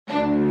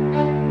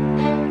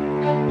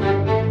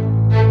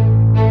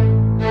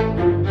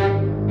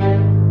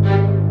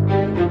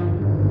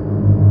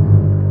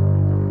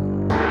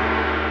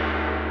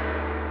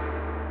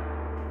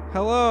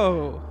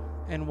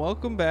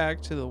welcome back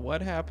to the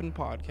What Happened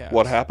podcast.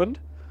 What happened?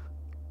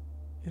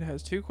 It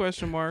has 2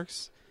 question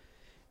marks.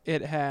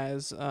 It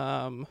has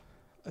a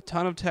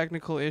ton of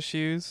technical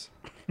issues.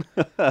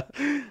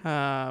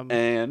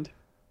 And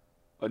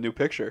a new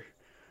picture.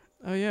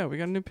 Oh yeah, we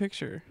got a new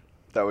picture.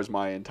 That was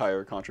my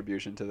entire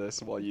contribution to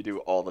this while you do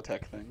all the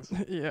tech things.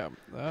 Yeah.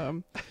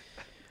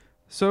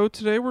 So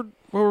today what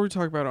were we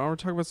talking about? We're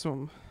talking about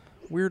some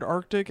weird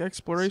Arctic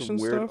exploration Some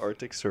weird stuff.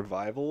 Arctic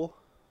survival.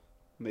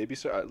 Maybe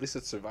so. At least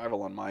it's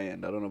survival on my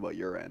end. I don't know about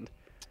your end.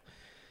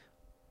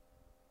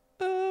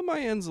 My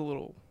end's a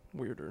little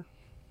weirder.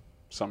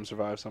 Some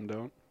survive, some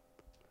don't.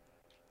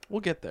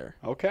 We'll get there.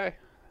 Okay.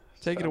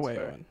 Take it Sounds away,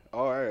 fair. Owen. Oh,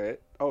 all right.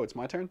 Oh, it's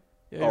my turn?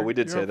 Yeah, Oh, we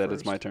did you're say up that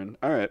it's my first. turn.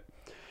 All right.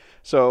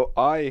 So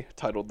I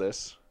titled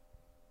this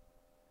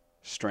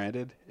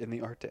Stranded in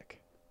the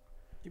Arctic.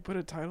 You put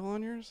a title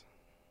on yours?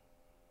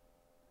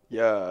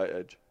 Yeah,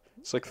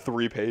 it's like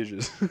 3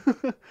 pages.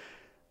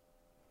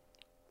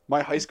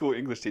 My high school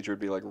English teacher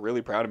would be like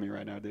really proud of me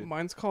right now, dude.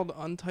 Mine's called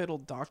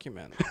Untitled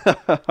Document.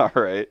 All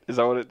right. Is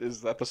that what it is?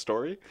 That the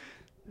story?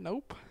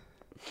 Nope.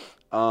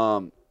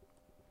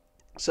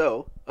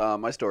 So,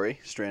 my story,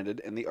 Stranded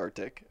in the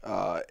Arctic,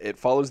 it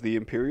follows the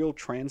Imperial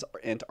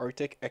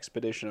Trans-Antarctic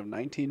Expedition of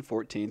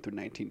 1914 through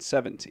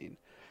 1917.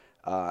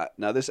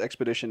 Now, this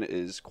expedition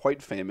is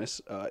quite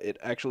famous. It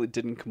actually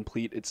didn't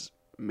complete its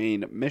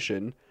main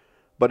mission,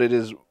 but it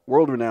is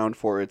world-renowned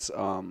for its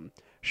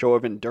show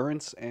of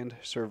endurance and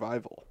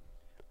survival.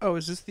 Oh,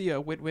 is this the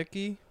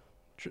Witwicky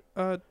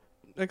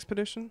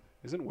expedition?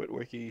 Isn't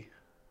Witwicky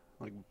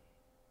like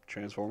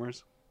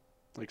Transformers?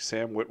 Like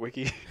Sam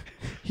Witwicky?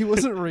 He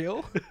wasn't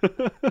real?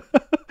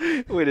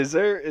 Wait, is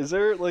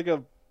there like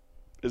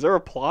is there a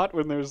plot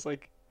when there's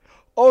like,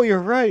 oh, you're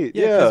right,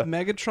 Yeah, yeah, because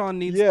Megatron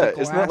needs the glasses.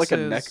 isn't that like a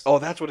neck? Oh,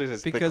 that's what it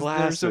is. Because the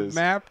glasses. there's a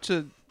map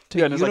to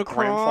Yeah, and his, like, Unicron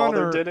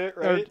grandfather or, did it,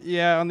 or- right?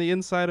 yeah, on the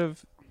inside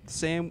of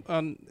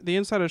on the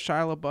inside of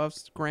Shia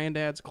LaBeouf's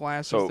granddad's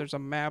glasses, So, there's a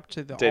map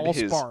to the did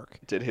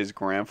Allspark. Did his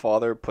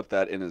grandfather put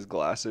that in his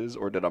glasses,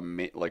 or did a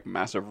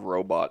massive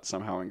robot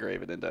somehow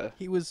engrave it into?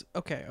 He was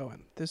okay,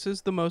 Owen. This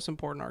is the most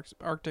important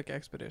Arctic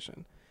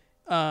expedition.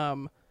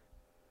 Witwicky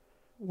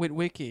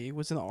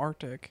was in the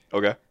Arctic,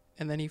 Okay.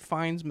 and then he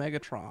finds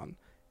Megatron,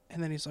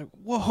 and then he's like,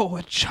 "Whoa,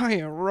 a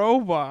giant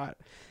robot!"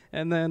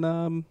 And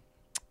then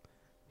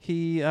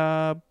he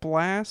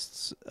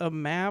blasts a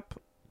map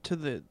to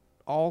the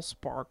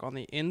Allspark on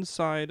the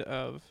inside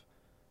of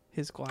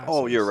his glasses.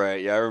 Oh, you're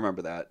right. Yeah, I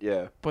remember that.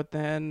 Yeah. But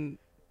then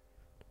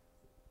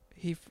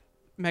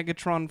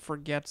Megatron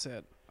forgets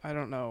it. I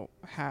don't know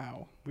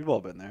how. We've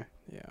all been there.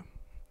 Yeah.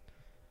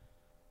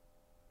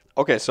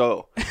 Okay,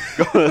 so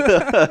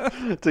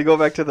to go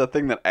back to the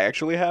thing that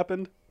actually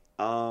happened.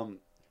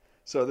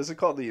 So this is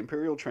called the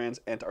Imperial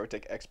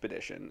Trans-Antarctic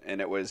Expedition, and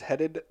it was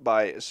headed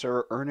by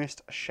Sir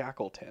Ernest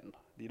Shackleton.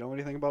 Do you know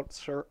anything about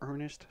Sir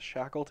Ernest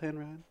Shackleton,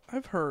 Ryan?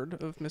 I've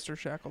heard of Mr.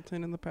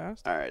 Shackleton in the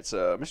past. All right,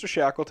 so Mr.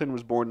 Shackleton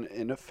was born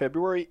in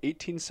February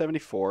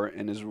 1874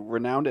 and is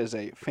renowned as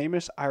a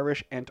famous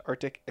Irish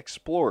Antarctic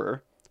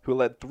explorer who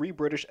led 3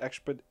 British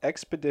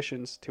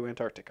expeditions to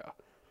Antarctica.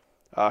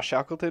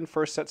 Shackleton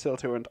first set sail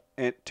to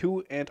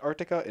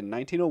Antarctica in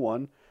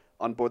 1901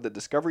 on board the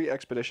Discovery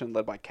expedition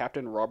led by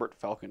Captain Robert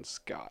Falcon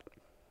Scott.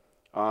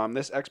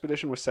 This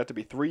expedition was set to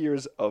be 3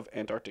 years of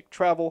Antarctic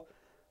travel,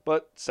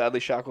 but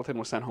sadly Shackleton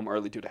was sent home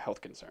early due to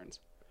health concerns.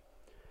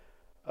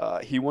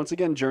 He once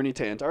again journeyed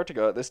to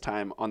Antarctica, this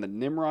time on the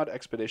Nimrod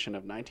expedition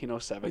of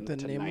 1907 Wait, the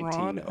to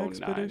Nimrod 1909.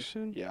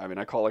 expedition? Yeah, I mean,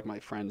 I call like my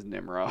friends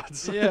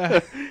Nimrods. Yeah.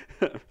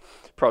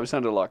 Probably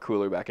sounded a lot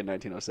cooler back in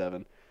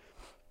 1907.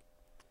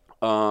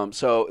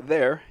 So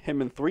there,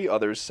 him and 3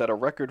 others set a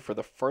record for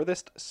the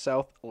furthest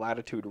south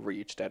latitude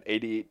reached at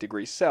 88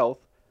 degrees south,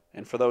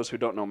 and for those who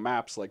don't know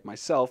maps like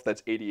myself,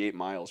 that's 88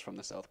 miles from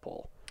the South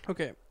Pole.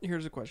 Okay,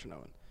 here's a question,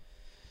 Owen.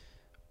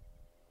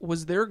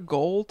 Was their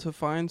goal to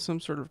find some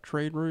sort of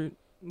trade route?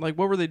 Like,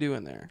 what were they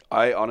doing there?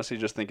 I honestly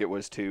just think it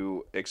was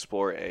to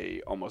explore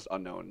a almost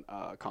unknown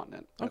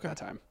continent at that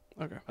time.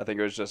 Okay. I think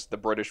it was just the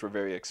British were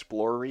very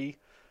explorer-y,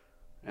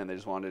 and they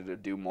just wanted to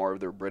do more of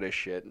their British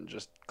shit and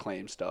just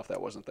claim stuff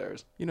that wasn't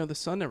theirs. You know, the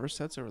sun never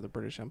sets over the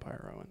British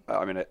Empire, Owen.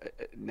 I mean,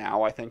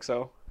 now I think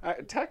so.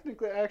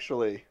 Technically,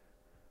 actually,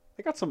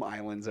 they got some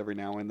islands every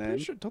now and then.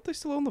 Pretty sure, don't they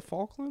still own the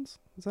Falklands?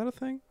 Is that a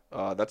thing?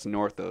 That's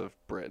north of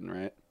Britain,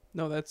 right?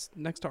 No, that's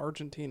next to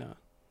Argentina.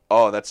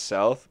 Oh, that's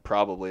south?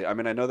 Probably. I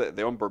mean, I know that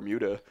they own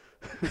Bermuda.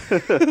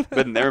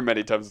 Been there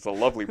many times. It's a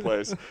lovely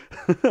place.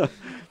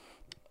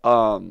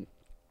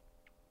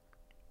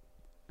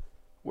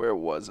 Where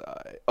was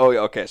I? Oh, yeah,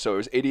 okay. So it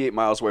was 88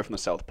 miles away from the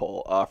South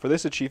Pole. For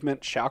this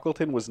achievement,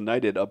 Shackleton was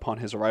knighted upon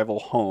his arrival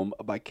home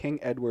by King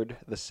Edward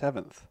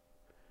VII.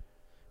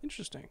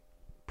 Interesting.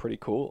 Pretty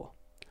cool.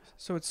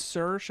 So it's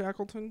Sir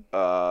Shackleton?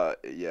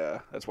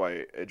 Yeah. That's why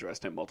I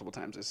addressed him multiple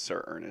times as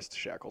Sir Ernest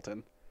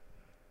Shackleton.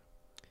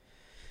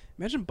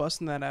 Imagine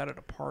busting that out at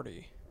a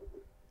party.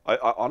 I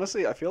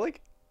honestly, I feel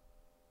like,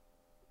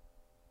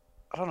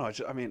 I don't know.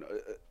 I mean,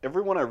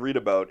 everyone I read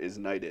about is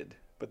knighted.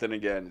 But then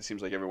again, it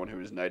seems like everyone who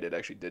is knighted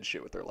actually did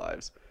shit with their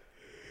lives.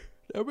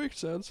 That makes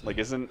sense. Like,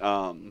 isn't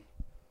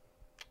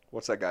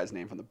what's that guy's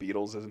name from the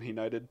Beatles? Isn't he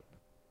knighted?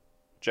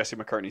 Jesse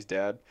McCartney's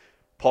dad,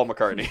 Paul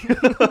McCartney.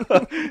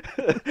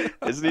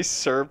 Isn't he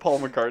Sir Paul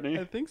McCartney?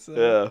 I think so.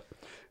 Yeah.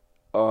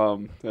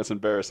 That's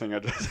embarrassing. I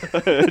just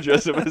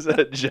addressed him as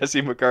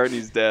Jesse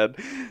McCartney's dad.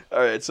 All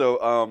right,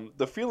 so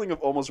the feeling of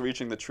almost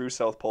reaching the true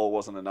South Pole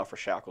wasn't enough for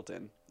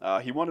Shackleton.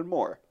 He wanted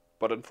more,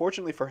 but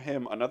unfortunately for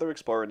him, another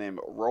explorer named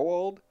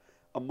Roald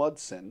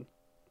Amundsen,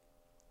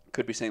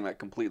 could be saying that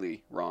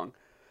completely wrong,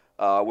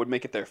 would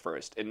make it there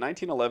first. In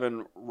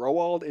 1911,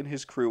 Roald and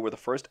his crew were the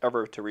first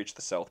ever to reach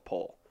the South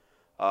Pole.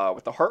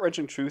 With the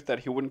heart-wrenching truth that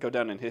he wouldn't go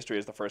down in history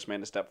as the first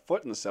man to step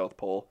foot in the South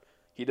Pole,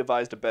 he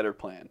devised a better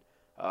plan.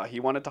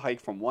 He wanted to hike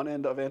from one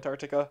end of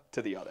Antarctica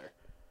to the other.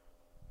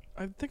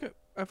 I think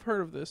I've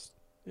heard of this.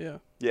 Yeah.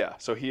 Yeah,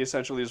 so he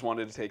essentially just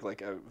wanted to take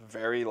like a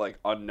very like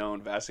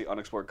unknown, vastly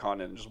unexplored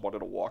continent and just wanted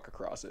to walk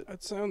across it.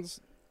 It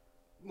sounds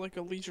like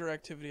a leisure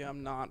activity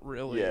I'm not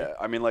really. Yeah,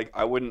 I mean, like,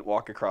 I wouldn't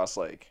walk across,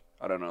 like,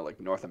 I don't know, like,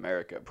 North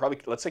America. Probably,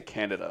 let's say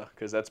Canada,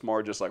 because that's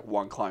more just, like,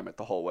 one climate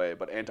the whole way.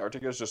 But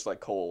Antarctica is just, like,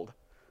 cold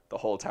the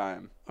whole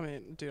time. I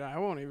mean, dude, I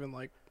won't even,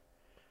 like,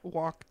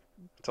 walk.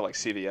 To, like,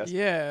 CVS.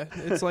 Yeah,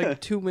 it's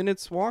like 2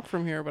 minutes walk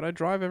from here, but I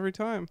drive every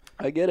time.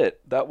 I get it.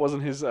 That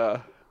wasn't his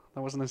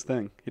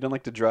thing. He didn't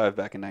like to drive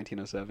back in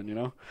 1907, you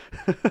know?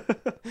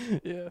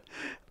 Yeah.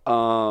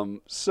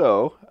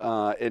 So,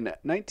 in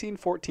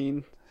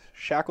 1914,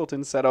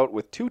 Shackleton set out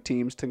with 2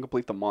 teams to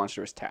complete the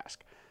monstrous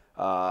task.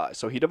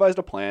 So he devised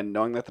a plan,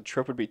 knowing that the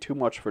trip would be too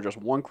much for just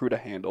one crew to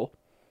handle.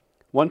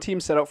 One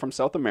team set out from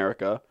South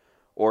America,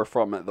 or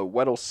from the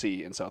Weddell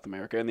Sea in South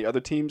America, and the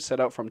other team set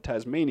out from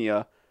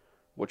Tasmania,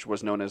 which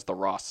was known as the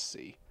Ross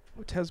Sea.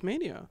 Oh,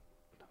 Tasmania.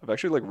 I've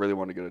actually like really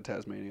wanted to go to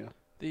Tasmania.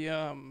 The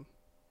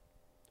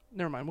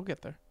never mind, we'll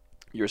get there.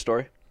 Your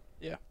story?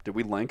 Yeah. Did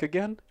we link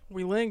again?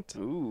 We linked.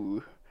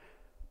 Ooh.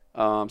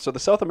 So the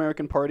South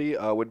American party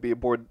would be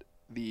aboard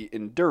the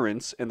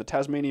Endurance, and the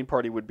Tasmanian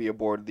party would be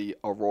aboard the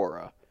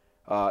Aurora.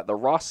 The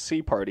Ross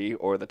Sea party,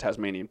 or the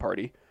Tasmanian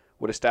party,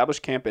 would establish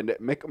camp in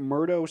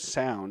McMurdo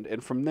Sound,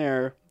 and from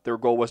there, their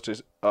goal was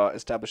to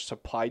establish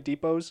supply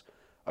depots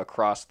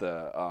across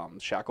the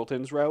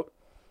Shackleton's route.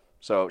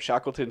 So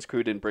Shackleton's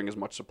crew didn't bring as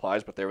much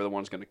supplies, but they were the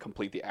ones going to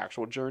complete the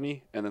actual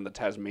journey, and then the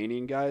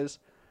Tasmanian guys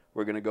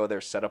were going to go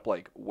there, set up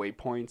like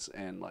waypoints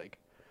and like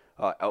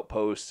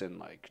outposts and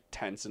like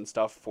tents and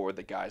stuff for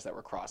the guys that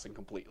were crossing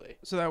completely.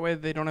 So that way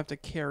they don't have to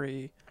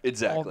carry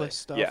Exactly. all this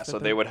stuff. Yeah, so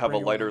they would have a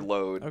lighter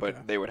load, Okay.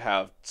 but they would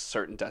have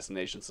certain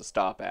destinations to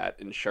stop at,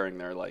 ensuring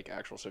their like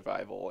actual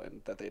survival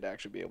and that they'd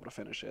actually be able to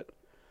finish it.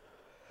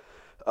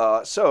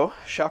 So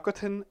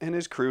Shackleton and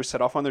his crew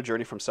set off on their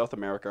journey from South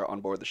America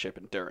on board the ship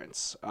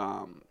Endurance.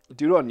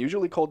 Due to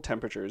unusually cold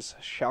temperatures,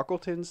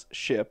 Shackleton's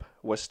ship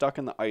was stuck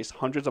in the ice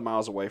hundreds of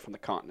miles away from the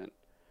continent.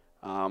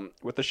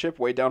 With the ship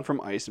way down from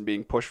ice and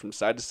being pushed from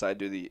side to side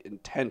due to the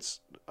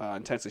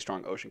intensely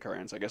strong ocean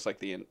currents. I guess like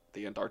the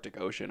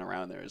Antarctic Ocean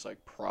around there is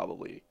like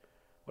probably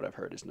what I've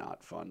heard is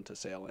not fun to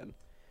sail in.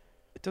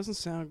 It doesn't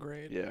sound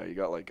great. Yeah, you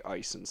got like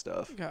ice and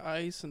stuff. You got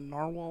ice and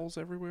narwhals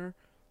everywhere.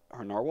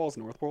 Are narwhals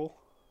North Pole?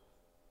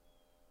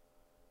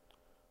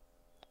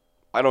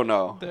 I don't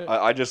know. They're-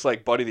 I just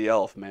like Buddy the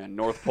Elf, man.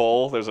 North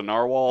Pole, there's a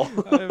narwhal.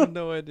 I have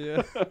no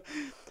idea.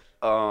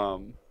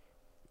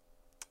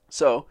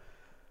 So,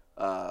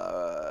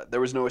 there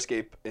was no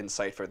escape in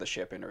sight for the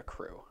ship and her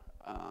crew.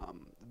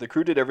 The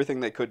crew did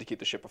everything they could to keep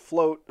the ship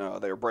afloat.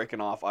 They were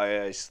breaking off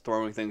ice,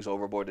 throwing things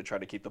overboard to try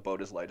to keep the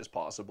boat as light as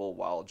possible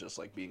while just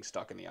like being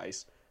stuck in the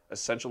ice.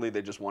 Essentially,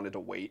 they just wanted to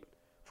wait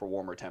for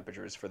warmer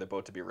temperatures for the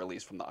boat to be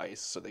released from the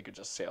ice so they could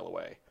just sail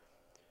away.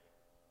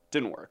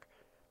 Didn't work.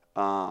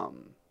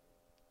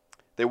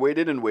 They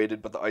waited and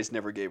waited, but the ice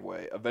never gave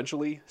way.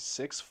 Eventually,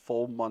 6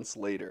 full months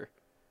later,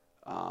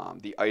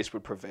 the ice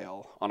would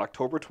prevail. On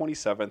October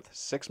 27th,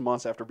 6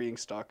 months after being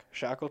stuck,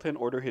 Shackleton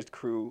ordered his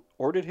crew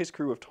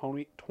of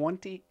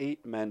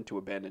 28 men to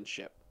abandon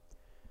ship.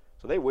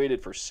 So they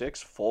waited for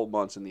 6 full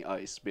months in the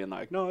ice, being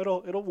like, "No,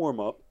 it'll warm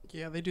up."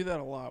 Yeah, they do that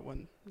a lot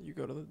when you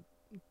go to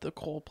the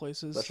cold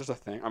places. That's just a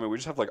thing. I mean, we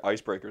just have like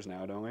icebreakers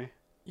now, don't we?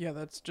 Yeah,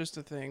 that's just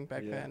a thing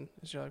back Yeah. then.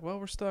 Is you're like, well,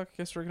 we're stuck.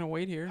 Guess we're gonna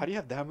wait here. How do you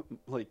have that?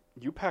 Like,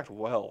 you packed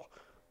well.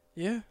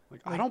 Yeah,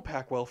 Like, I don't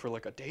pack well for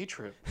like a day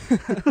trip.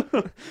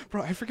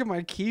 bro, I forget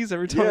my keys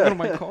every time I go to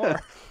my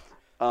car.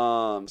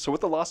 So with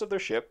the loss of their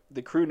ship,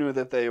 the crew knew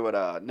that they would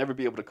never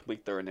be able to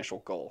complete their initial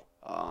goal.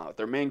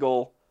 Their main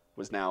goal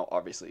was now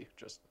obviously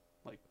just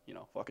like,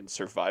 fucking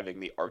surviving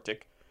the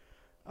Arctic.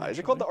 Is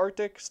it called the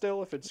Arctic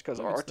still? If it's because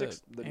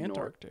Arctic's the North.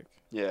 Antarctic.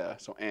 Yeah,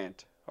 so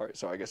All right,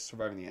 so I guess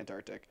surviving the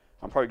Antarctic.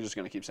 I'm probably just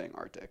gonna keep saying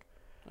Arctic.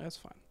 That's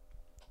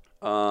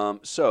fine.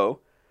 So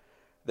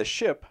the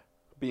ship,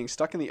 being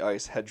stuck in the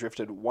ice, had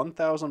drifted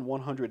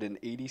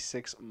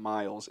 1,186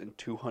 miles in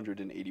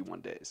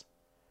 281 days.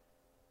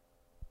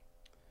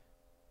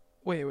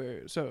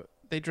 Wait. So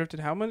they drifted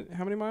how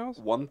many miles?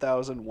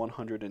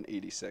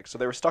 1,186. So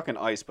they were stuck in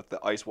ice, but the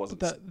ice wasn't.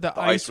 The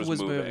ice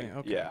was moving.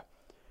 Okay. Yeah.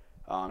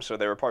 So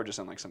they were probably just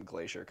in like some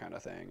glacier kind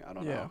of thing. I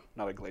don't Yeah. know.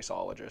 Not a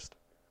glaciologist.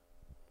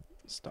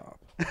 Stop.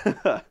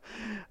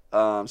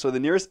 So the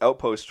nearest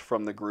outpost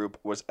from the group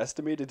was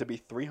estimated to be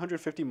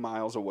 350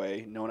 miles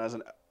away, known as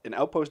an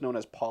outpost known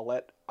as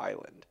Paulette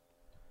Island.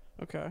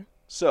 Okay.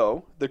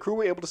 So the crew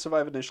were able to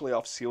survive initially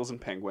off seals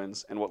and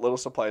penguins and what little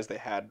supplies they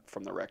had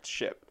from the wrecked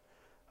ship.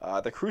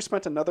 The crew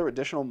spent another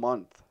additional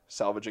month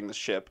salvaging the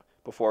ship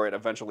before it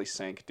eventually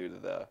sank due to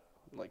the,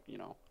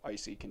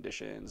 icy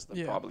conditions,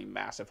 the probably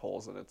massive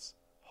holes in its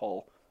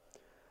hull.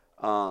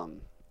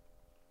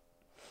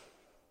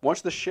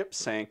 Once the ship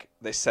sank,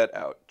 they set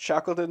out.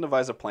 Shackleton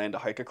devised a plan to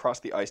hike across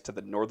the ice to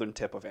the northern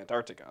tip of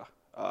Antarctica.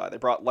 They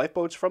brought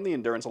lifeboats from the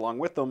Endurance along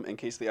with them in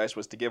case the ice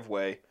was to give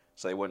way,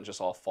 so they wouldn't just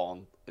all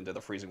fall into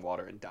the freezing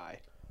water and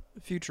die.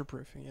 Future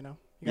proofing, You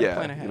gotta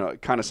plan ahead.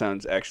 It kind of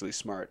sounds actually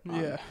smart.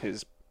 Yeah.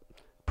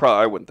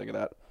 I wouldn't think of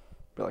that.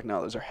 Be like,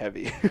 no, those are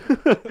heavy.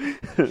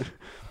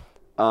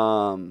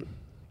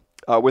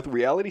 With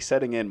reality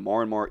setting in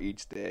more and more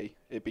each day,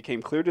 it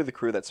became clear to the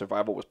crew that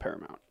survival was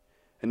paramount.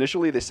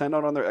 Initially, they sent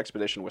out on their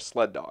expedition with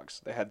sled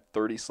dogs. They had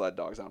 30 sled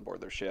dogs on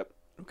board their ship.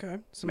 Okay.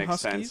 Some Makes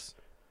huskies. sense.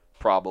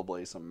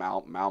 Probably some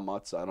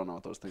Malmuts. I don't know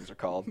what those things are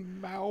called.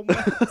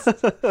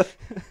 Malmuts.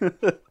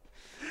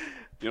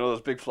 You know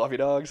those big fluffy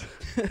dogs?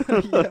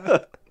 Yeah.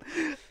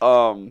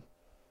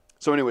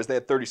 So anyways, they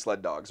had 30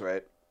 sled dogs,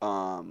 right?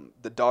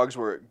 The dogs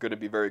were going to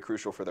be very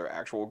crucial for their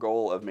actual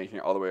goal of making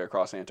it all the way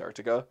across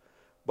Antarctica.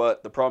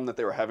 But the problem that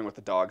they were having with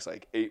the dogs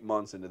like 8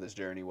 months into this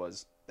journey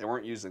was they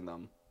weren't using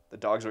them. The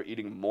dogs were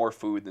eating more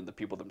food than the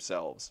people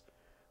themselves.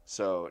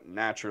 So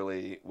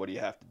naturally, what do you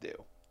have to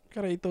do?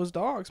 Gotta eat those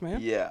dogs, man.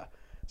 Yeah.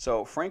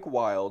 So Frank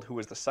Wild, who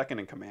was the second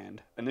in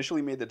command,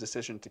 initially made the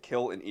decision to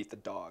kill and eat the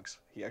dogs.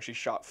 He actually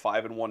shot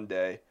 5 in one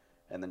day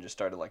and then just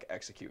started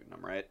executing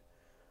them, right?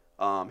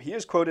 He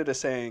is quoted as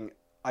saying,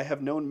 "I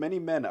have known many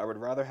men I would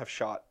rather have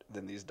shot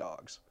than these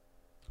dogs."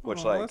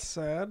 Which that's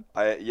sad.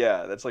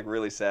 that's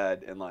really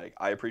sad, and I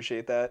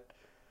appreciate that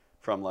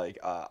from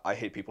I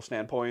hate people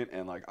standpoint,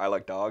 and I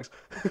like dogs.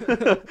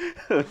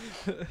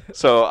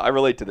 So I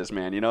relate to this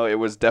man. It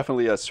was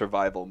definitely a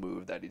survival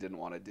move that he didn't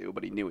want to do,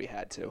 but he knew he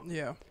had to.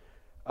 Yeah.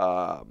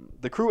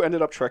 The crew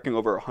ended up trekking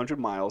over 100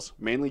 miles,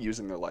 mainly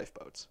using their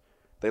lifeboats.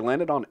 They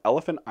landed on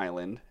Elephant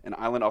Island, an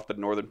island off the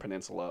northern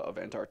peninsula of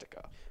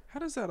Antarctica. How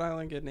does that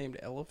island get named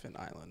Elephant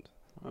Island?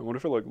 I wonder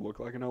if it looked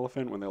like an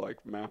elephant when they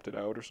mapped it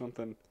out or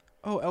something.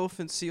 Oh,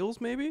 elephant seals,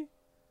 maybe?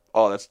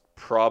 Oh, that's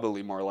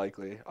probably more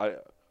likely.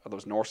 Are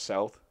those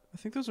north-south? I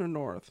think those are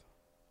north.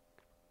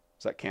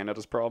 Is that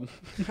Canada's problem?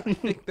 I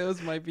think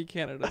those might be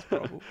Canada's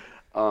problem.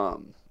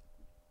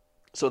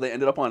 So they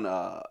ended up on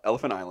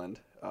Elephant Island.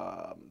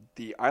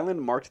 The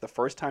island marked the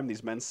first time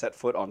these men set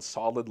foot on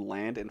solid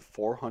land in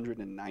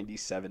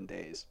 497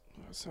 days.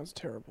 That sounds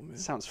terrible, man. It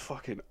sounds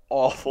fucking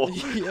awful.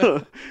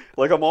 Yeah.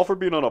 I'm all for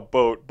being on a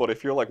boat, but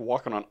if you're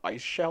walking on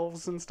ice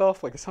shelves and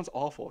stuff, it sounds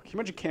awful. Can you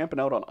imagine camping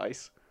out on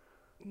ice?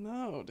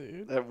 No,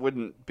 dude. That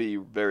wouldn't be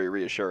very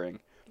reassuring.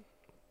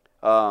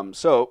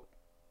 Sorry,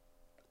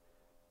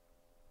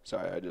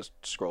 I just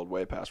scrolled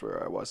way past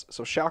where I was.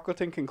 So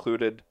Shackleton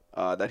concluded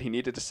that he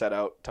needed to set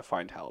out to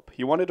find help.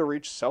 He wanted to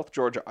reach South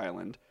Georgia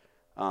Island,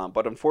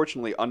 but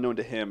unfortunately, unknown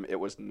to him, it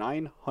was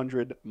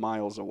 900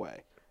 miles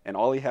away, and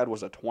all he had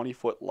was a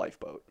 20-foot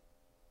lifeboat.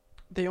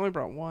 They only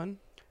brought one?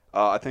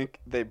 I think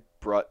they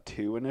brought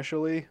 2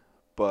 initially,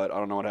 but I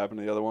don't know what happened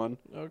to the other one.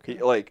 Okay.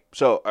 All right,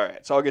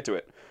 so I'll get to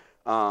it.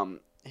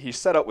 He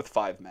set out with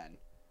 5 men.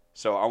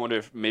 So I wonder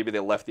if maybe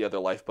they left the other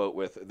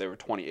lifeboat they were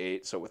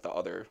 28, so with the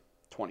other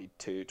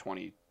 22,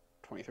 20,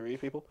 23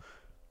 people.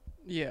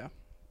 Yeah.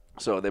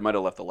 So they might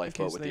have left the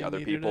lifeboat with the other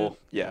people.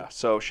 Yeah.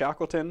 So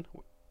Shackleton,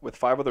 with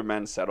 5 other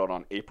men, set out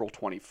on April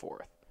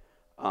 24th,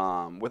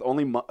 with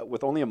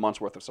only a month's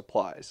worth of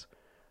supplies.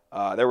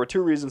 There were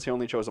 2 reasons he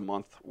only chose a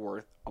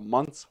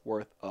month's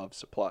worth of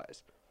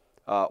supplies.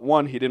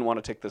 One, he didn't want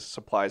to take the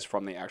supplies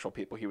from the actual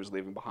people he was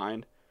leaving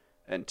behind,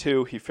 and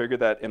 2, he figured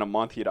that in a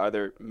month he'd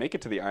either make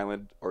it to the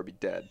island or be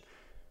dead.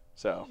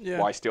 So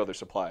why steal their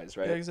supplies,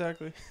 right? Yeah,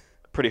 exactly.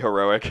 Pretty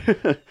heroic.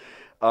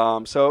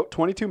 So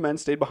 22 men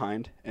stayed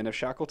behind, and if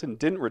Shackleton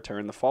didn't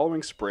return the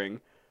following spring,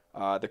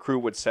 the crew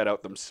would set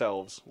out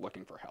themselves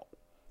looking for help.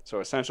 So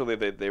essentially,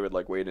 they would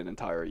wait an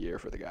entire year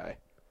for the guy,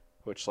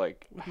 which I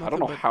don't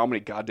know how many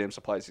goddamn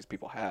supplies these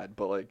people had,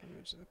 but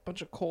There's a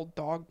bunch of cold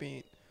dog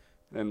meat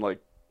and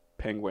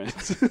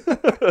penguins.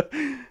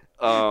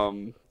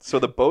 So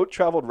the boat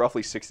traveled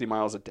roughly 60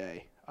 miles a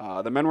day.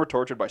 The men were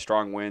tortured by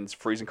strong winds,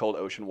 freezing cold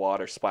ocean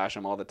water, splash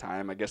them all the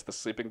time. I guess the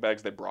sleeping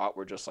bags they brought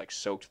were just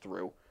soaked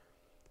through.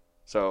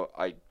 So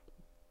I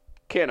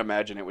can't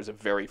imagine it was a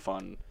very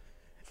fun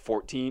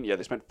 14. Yeah,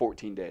 they spent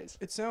 14 days.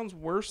 It sounds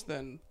worse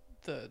than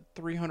the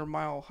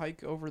 300-mile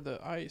hike over the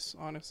ice,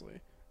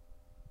 honestly.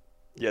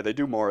 Yeah, they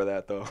do more of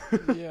that though.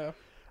 Yeah.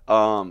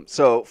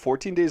 So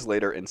 14 days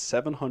later, in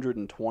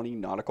 720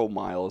 nautical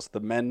miles,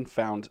 the men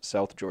found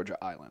South Georgia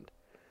Island.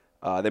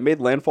 They made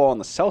landfall on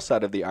the south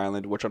side of the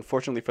island, which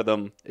unfortunately for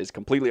them is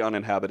completely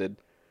uninhabited.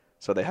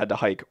 So they had to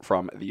hike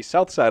from the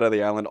south side of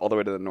the island all the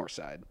way to the north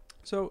side.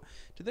 So,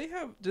 did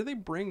they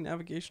bring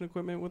navigation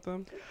equipment with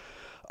them?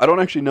 I don't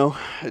actually know.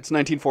 It's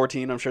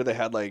 1914. I'm sure they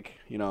had like,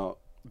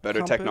 better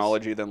Compass?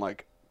 technology than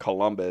like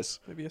Columbus.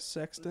 Maybe a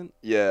sextant.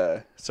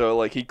 Yeah. So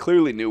like he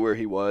clearly knew where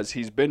he was.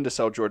 He's been to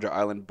South Georgia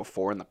Island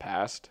before in the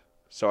past.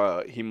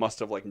 So he must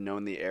have like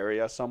known the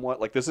area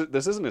somewhat. Like this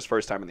isn't his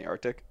first time in the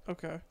Arctic.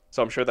 Okay.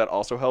 So I'm sure that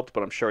also helped,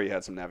 but I'm sure he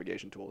had some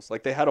navigation tools.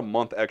 Like they had a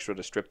month extra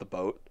to strip the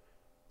boat.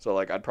 So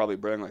like I'd probably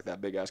bring like that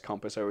big ass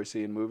compass I always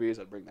see in movies.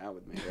 I'd bring that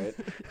with me,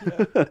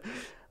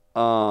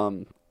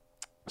 right?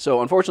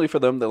 So unfortunately for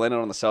them, they landed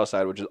on the south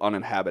side, which is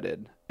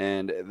uninhabited,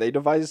 and they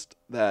devised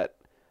that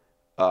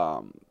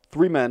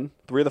three of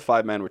the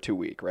five men were too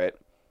weak, right?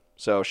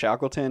 So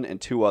Shackleton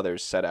and two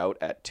others set out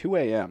at 2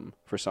 a.m.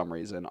 for some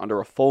reason under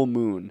a full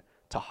moon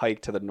to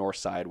hike to the north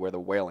side where the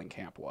whaling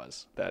camp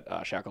was that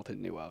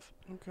Shackleton knew of.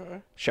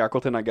 Okay.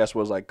 Shackleton, I guess,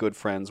 was like good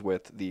friends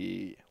with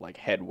the like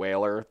head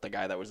whaler, the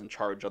guy that was in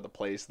charge of the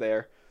place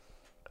there.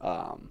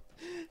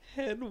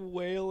 Head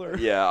whaler.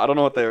 Yeah, I don't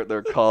know what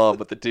they're called,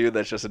 but the dude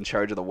that's just in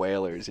charge of the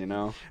whalers, you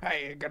know. I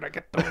ain't gonna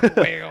get those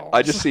whales.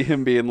 I just see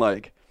him being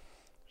like,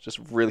 just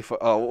really.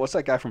 Oh, what's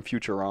that guy from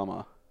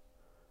Futurama?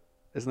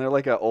 Isn't there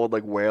like an old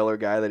like whaler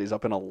guy that he's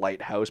up in a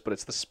lighthouse, but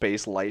it's the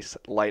space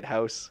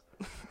lighthouse?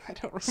 I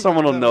don't remember.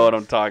 Someone will that know one.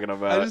 what I'm talking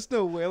about. I just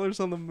know whalers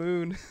on the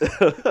moon.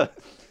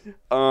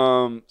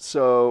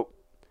 So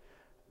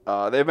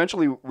they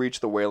eventually reached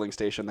the whaling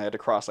station. They had to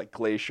cross like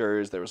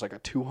glaciers. There was like a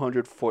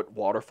 200-foot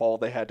waterfall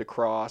they had to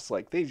cross.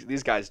 Like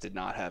these guys did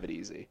not have it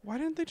easy. Why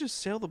didn't they just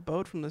sail the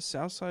boat from the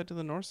south side to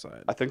the north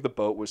side? I think the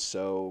boat was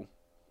so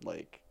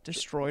like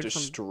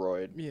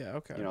Destroyed. Yeah.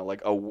 Okay. You know,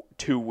 like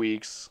 2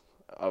 weeks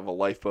of a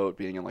lifeboat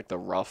being in like the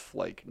rough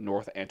like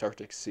North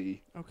Antarctic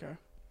Sea. Okay.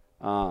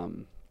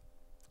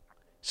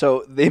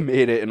 So they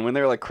made it, and when they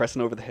were like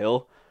cresting over the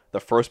hill, the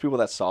first people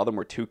that saw them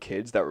were two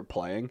kids that were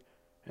playing,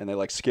 and they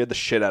like scared the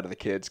shit out of the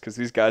kids because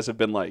these guys have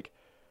been like,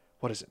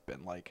 what has it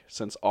been like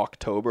since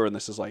October, and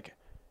this is like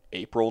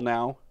April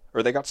now,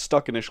 or they got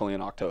stuck initially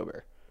in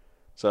October,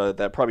 so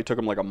that probably took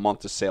them like a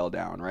month to sail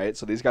down, right?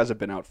 So these guys have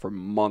been out for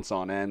months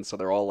on end, so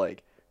they're all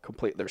like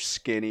they're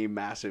skinny,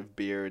 massive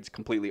beards,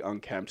 completely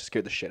unkempt,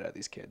 scared the shit out of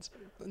these kids.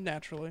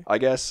 Naturally. I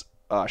guess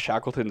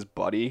Shackleton's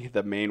buddy,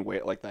 the main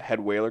like the head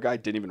whaler guy,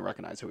 didn't even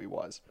recognize who he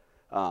was.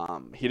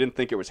 He didn't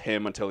think it was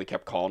him until he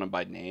kept calling him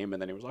by name,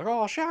 and then he was like,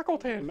 "Oh,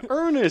 Shackleton,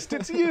 Ernest,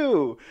 it's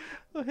you."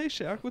 Oh, hey,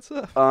 Shaq, what's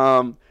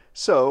up?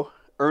 So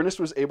Ernest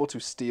was able to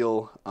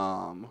steal.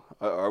 I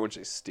wouldn't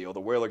say steal. The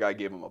whaler guy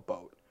gave him a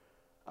boat.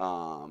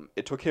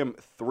 It took him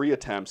 3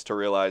 attempts to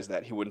realize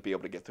that he wouldn't be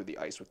able to get through the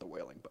ice with the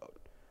whaling boat.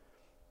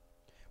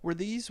 Were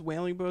these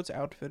whaling boats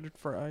outfitted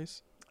for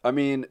ice? I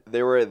mean,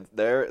 they're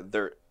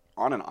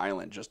on an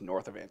island just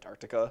north of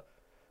Antarctica,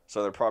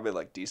 so they're probably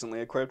like decently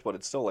equipped, but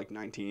it's still like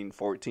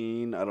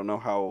 1914. I don't know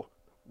how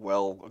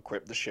well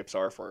equipped the ships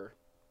are for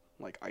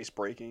like ice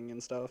breaking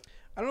and stuff.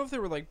 I don't know if they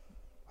were like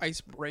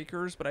ice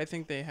breakers, but I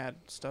think they had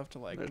stuff to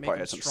like They make probably them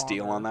had some stronger.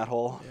 steel on that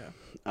hull.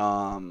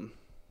 Yeah.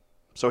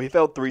 So he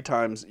failed 3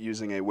 times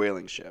using a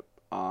whaling ship.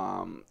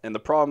 And the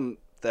problem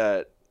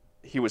that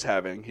he was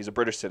having, he's a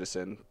British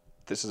citizen.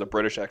 This is a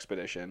British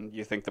expedition.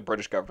 You think the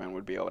British government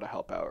would be able to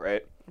help out,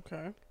 right?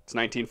 Okay. It's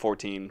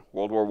 1914.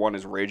 World War I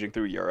is raging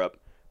through Europe.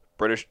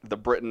 The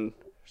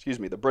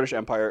British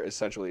Empire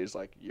essentially is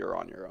like, you're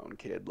on your own,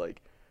 kid.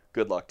 Like,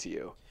 good luck to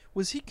you.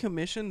 Was he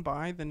commissioned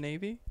by the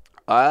Navy?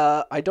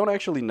 I don't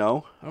actually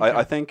know. Okay.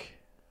 I think.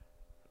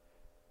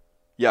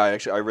 Yeah,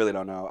 I really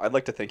don't know. I'd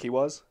like to think he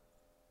was.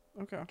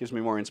 Okay. Gives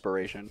me more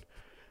inspiration.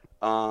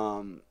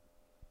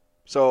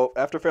 So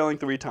after failing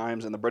 3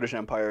 times and the British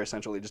Empire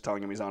essentially just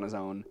telling him he's on his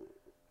own,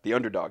 the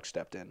underdog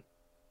stepped in.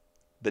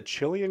 The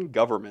Chilean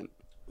government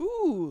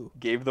Ooh.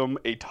 gave them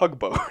a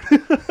tugboat,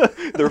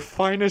 their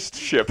finest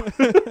ship.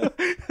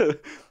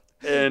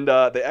 And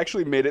they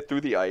actually made it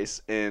through the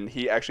ice, and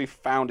he actually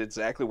found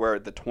exactly where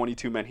the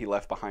 22 men he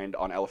left behind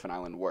on Elephant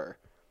Island were,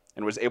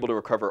 and was able to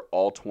recover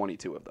all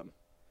 22 of them.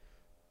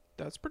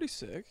 That's pretty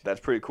sick. That's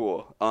pretty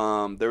cool.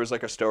 There was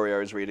like a story I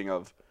was reading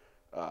of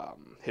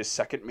his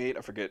second mate.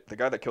 I forget the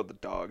guy that killed the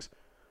dogs.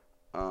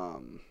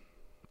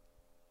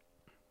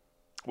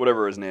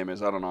 Whatever his name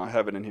is, I don't know. I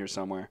have it in here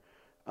somewhere.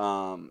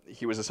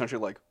 He was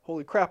essentially like,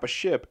 "Holy crap, a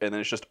ship!" And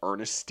then it's just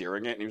Ernest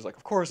steering it, and he was like,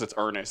 "Of course it's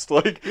Ernest!"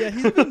 Like, Yeah,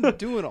 he's been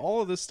doing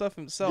all of this stuff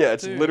himself. yeah,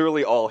 it's too.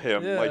 literally all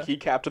him. Yeah. Like he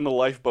captained the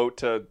lifeboat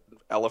to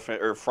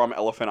from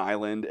Elephant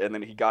Island, and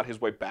then he got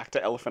his way back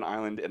to Elephant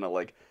Island in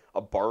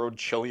a borrowed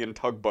Chilean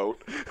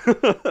tugboat.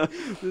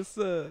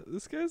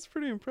 This guy's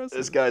pretty impressive.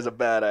 This guy's a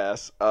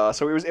badass.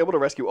 So he was able to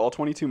rescue all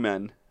 22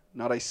 men.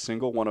 Not a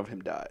single one of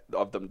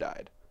them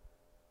died.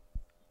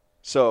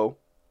 So,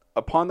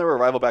 upon their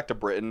arrival back to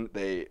Britain,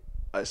 they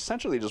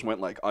essentially just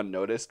went like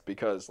unnoticed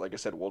because, like I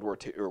said, World War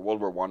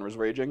I was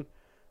raging.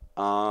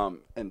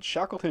 And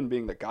Shackleton,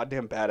 being the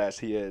goddamn badass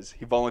he is,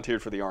 he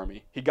volunteered for the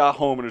army. He got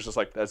home and was just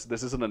like, this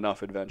isn't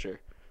enough adventure.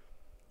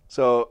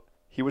 So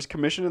he was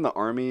commissioned in the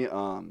army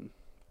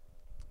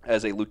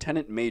as a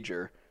lieutenant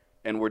major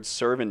and would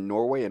serve in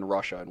Norway and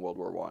Russia in World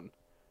War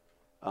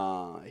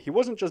I. He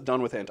wasn't just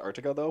done with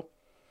Antarctica, though.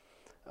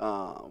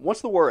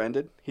 Once the war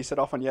ended, he set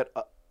off on yet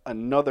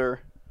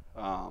another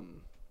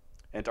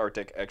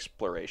Antarctic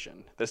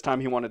exploration. This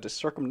time he wanted to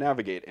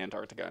circumnavigate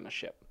Antarctica in a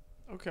ship.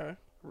 Okay.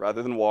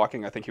 Rather than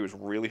walking, I think he was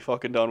really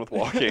fucking done with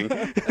walking.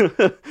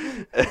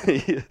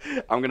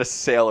 I'm going to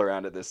sail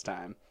around it this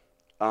time.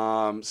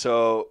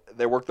 So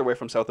they worked their way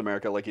from South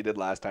America like he did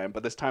last time,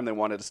 but this time they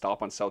wanted to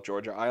stop on South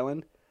Georgia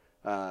Island.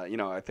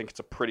 I think it's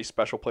a pretty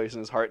special place in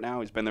his heart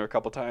now. He's been there a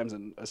couple times,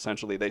 and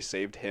essentially they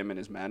saved him and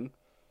his men.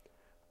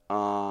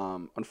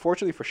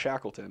 Unfortunately for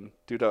Shackleton,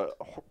 due to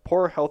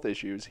poor health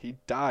issues, he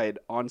died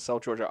on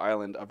South Georgia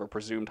Island of a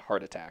presumed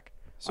heart attack.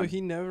 So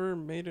he never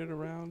made it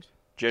around?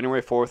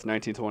 January 4th,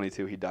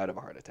 1922, he died of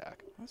a heart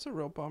attack. That's a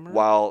real bummer.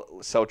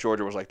 While South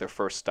Georgia was like their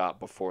first stop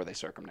before they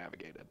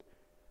circumnavigated.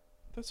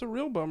 That's a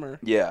real bummer.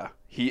 Yeah.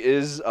 He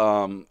is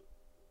on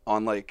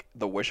like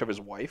the wish of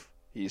his wife.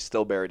 He's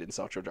still buried in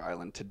South Georgia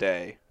Island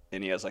today.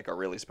 And he has like a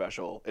really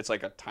special, it's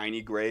like a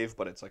tiny grave,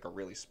 but it's like a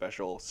really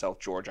special South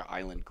Georgia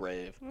Island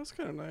grave. That's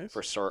kind of nice.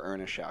 For Sir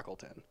Ernest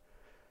Shackleton.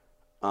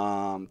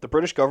 The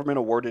British government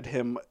awarded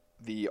him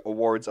the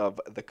awards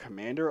of the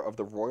Commander of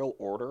the Royal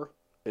Order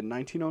in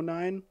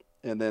 1909,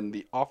 and then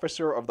the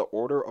Officer of the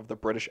Order of the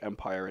British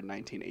Empire in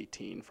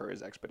 1918 for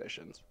his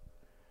expeditions.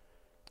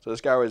 So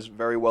this guy was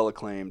very well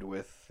acclaimed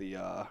with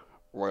the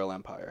Royal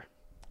Empire.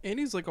 And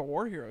he's like a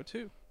war hero,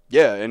 too.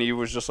 Yeah, and he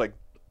was just like,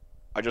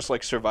 I just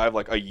like survived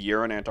like a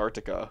year in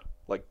Antarctica,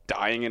 like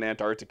dying in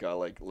Antarctica,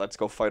 like let's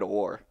go fight a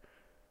war.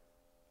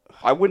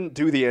 I wouldn't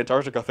do the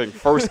Antarctica thing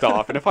first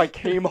off, and if I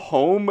came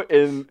home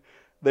and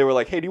they were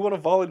like, "Hey, do you want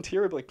to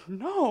volunteer?" I'd be like,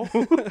 "No,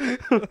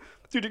 dude,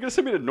 you're gonna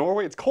send me to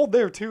Norway. It's cold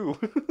there too."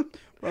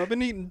 Bro, I've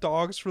been eating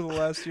dogs for the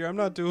last year. I'm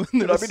not doing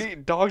this. Dude, I've been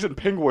eating dogs and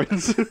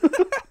penguins.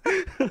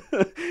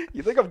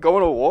 You think I'm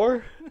going to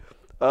war?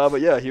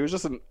 But yeah, he was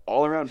just an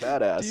all-around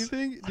badass.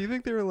 Do you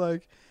think they were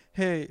like,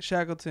 "Hey,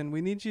 Shackleton, we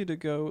need you to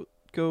go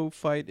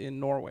fight in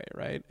Norway,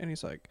 right?" And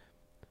he's like,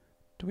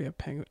 Do they have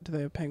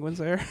penguins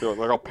there? They're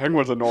like, "Oh,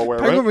 penguins in Norway,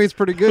 Penguin right?" meat's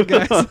pretty good,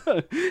 guys.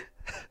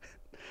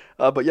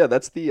 But yeah,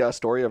 that's the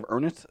story of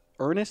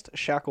Ernest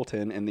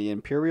Shackleton and the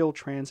Imperial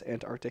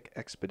Trans-Antarctic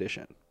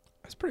Expedition.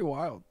 That's pretty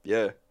wild.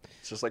 Yeah,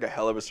 it's just like a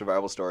hell of a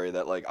survival story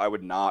that like I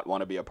would not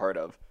want to be a part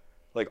of.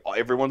 Like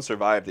everyone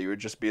survived. They would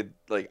just be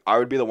like, I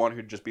would be the one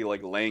who'd just be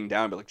like laying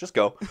down, and be like, just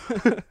go.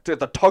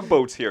 The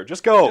tugboat's here.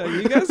 Just go.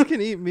 Yeah, you guys can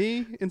eat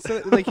me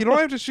instead. Like you don't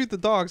have to shoot the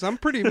dogs. I'm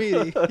pretty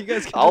meaty. You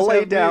guys can. I'll just lay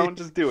have down. Me.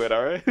 Just do it.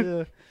 All right.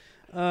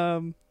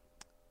 Yeah.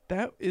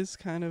 That is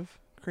kind of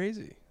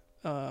crazy.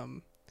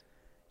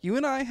 You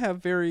and I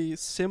have very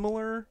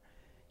similar,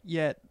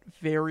 yet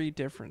very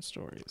different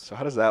stories. So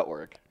how does that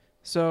work?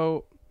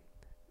 So,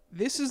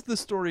 this is the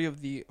story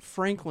of the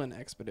Franklin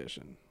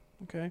expedition.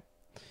 Okay.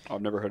 Oh,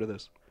 I've never heard of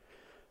this.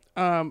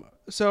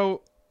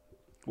 So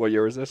What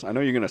year is this? I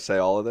know you're gonna say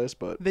all of this,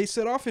 but they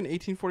set off in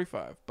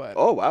 1845, but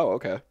oh wow,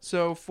 okay.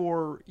 so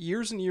for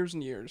years and years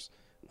and years,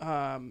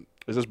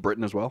 Is this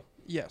Britain as well?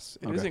 yes,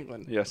 it is Okay.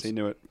 England. Yes, he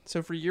knew it.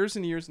 So for years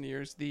and years and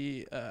years,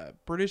 the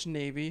British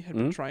Navy had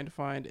been trying to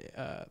find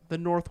the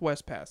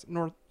Northwest Northwest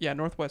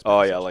Passage.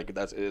 Oh yeah, like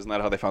isn't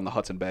that how they found the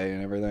Hudson Bay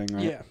and everything?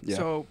 Right? Yeah.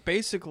 So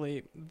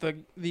basically,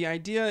 the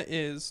idea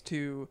is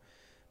to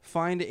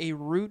find a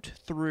route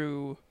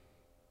through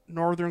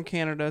northern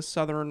Canada,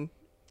 southern.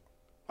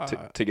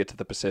 To get to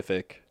the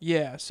Pacific.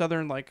 Yeah,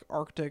 southern like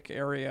Arctic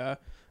area,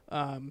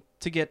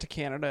 to get to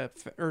Canada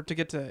or to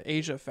get to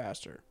Asia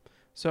faster.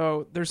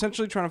 So they're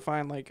essentially trying to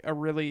find like a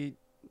really,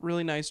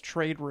 really nice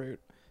trade route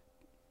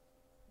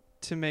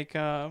to make.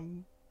 Are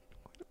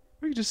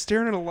you just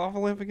staring at a lava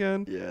lamp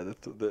again? Yeah,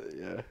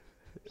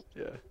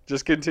 yeah.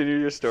 Just continue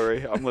your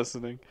story. I'm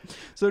listening.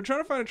 So they're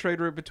trying to find a trade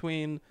route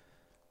between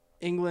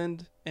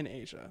England and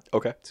Asia.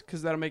 Okay.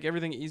 Because that'll make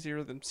everything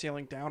easier than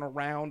sailing down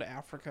around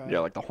Africa. Yeah,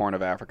 like the Horn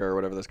of Africa or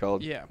whatever that's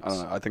called. Yeah. I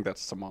don't know. I think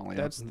that's Somalia.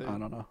 I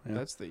don't know. Yeah.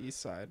 That's the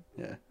east side.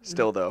 Yeah.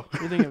 Still though.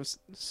 You're thinking of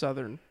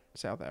southern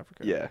South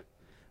Africa. Yeah.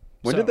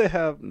 When did they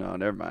have? No,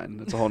 never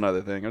mind. That's a whole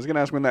nother thing. I was gonna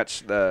ask when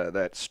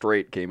that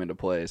strait came into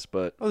place,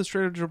 but Oh, the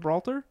Strait of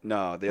Gibraltar?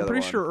 no, the I'm other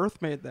pretty one. sure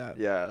Earth made that.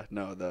 Yeah,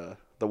 no, the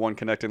one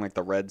connecting like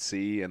the Red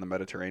Sea and the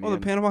Mediterranean. Oh,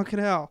 the Panama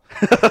Canal.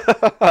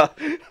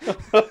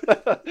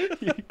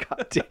 You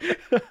goddamn.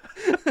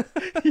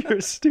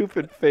 Your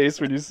stupid face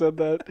when you said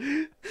that.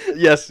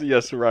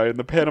 Yes, Ryan.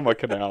 The Panama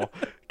Canal.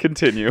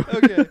 Continue.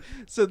 Okay,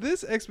 so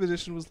this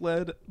expedition was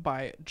led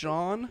by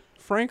John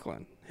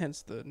Franklin,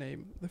 hence the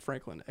name, the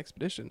Franklin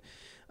Expedition.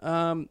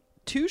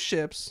 2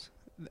 ships,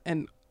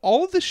 and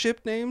all of the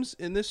ship names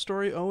in this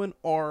story, Owen,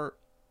 are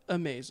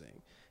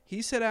amazing.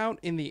 He set out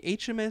in the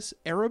HMS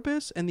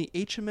Erebus and the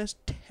HMS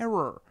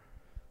Terror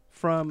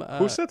from...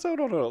 Who sets out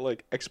on a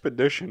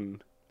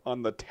expedition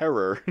on the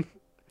Terror?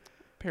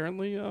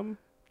 Apparently,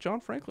 John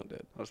Franklin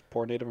did. Those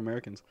poor Native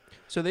Americans.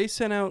 So they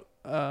sent out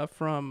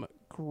from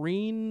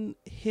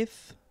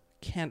Greenhithe,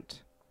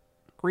 Kent.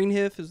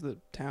 Greenhithe is the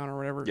town or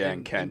whatever. Yeah,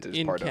 and Kent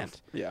is part Kent.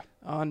 of. Yeah.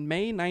 On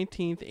May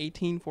 19th,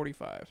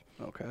 1845.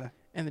 Okay.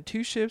 And the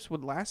 2 ships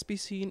would last be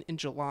seen in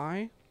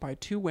July by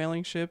 2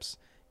 whaling ships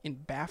in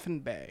Baffin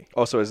Bay.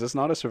 Oh, so is this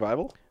not a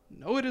survival?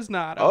 No, it is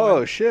not. Oh,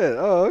 Owen. shit.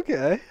 Oh,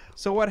 okay.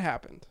 So what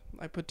happened?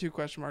 I put 2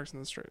 question marks in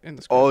the script.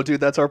 Oh,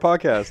 dude, that's our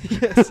podcast.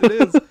 Yes, it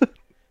is.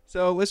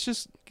 So let's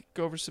just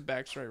go over some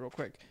backstory real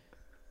quick.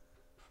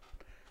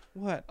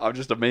 What? I'm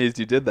just amazed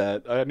you did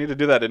that. I need to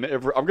do that I'm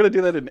going to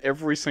do that in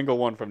every single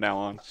one from now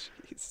on.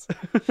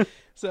 Jeez.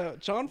 So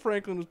John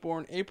Franklin was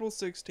born April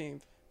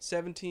 16th,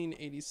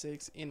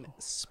 1786 in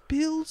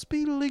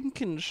Spilsby,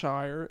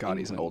 Lincolnshire. God,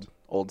 he's an England.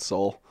 old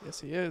soul.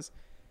 Yes, he is.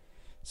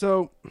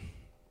 So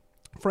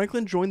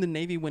Franklin joined the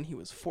Navy when he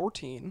was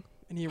 14,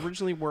 and he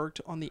originally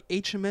worked on the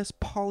HMS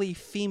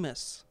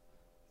Polyphemus.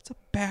 It's a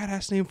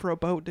badass name for a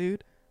boat,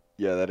 dude.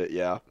 Yeah,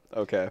 yeah.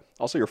 Okay.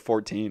 Also, you're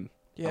 14.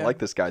 Yeah. I like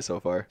this guy so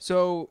far.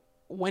 So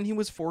when he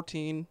was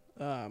 14,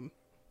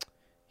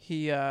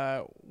 he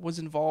was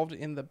involved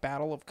in the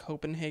Battle of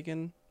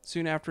Copenhagen.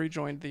 Soon after he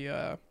joined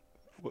the.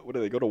 What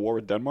do they go to war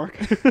with Denmark?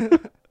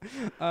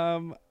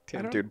 Damn,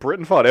 dude,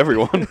 Britain fought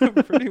everyone.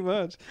 pretty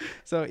much.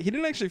 So he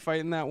didn't actually fight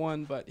in that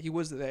one, but he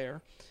was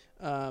there.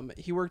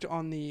 He worked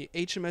on the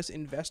HMS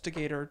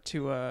Investigator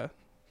to.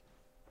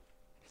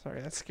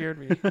 Sorry, that scared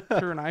me.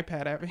 Threw an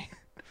iPad at me.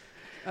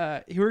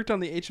 He worked on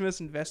the HMS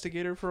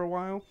Investigator for a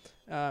while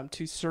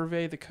to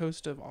survey the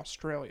coast of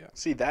Australia.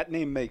 See, that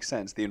name makes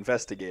sense. The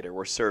Investigator.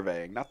 We're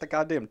surveying, not the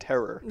goddamn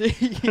Terror.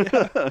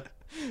 Yeah.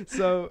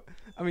 So,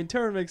 I mean,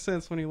 Terror makes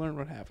sense when you learn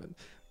what happened.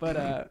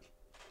 But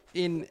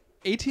in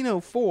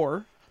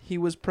 1804, he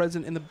was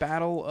present in the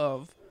Battle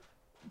of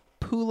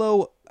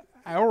Pulo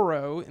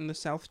Auro in the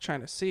South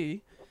China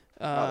Sea.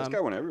 Wow, this guy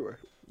went everywhere.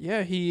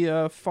 Yeah, he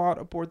fought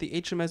aboard the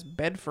HMS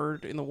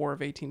Bedford in the War of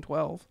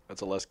 1812.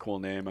 That's a less cool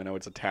name. I know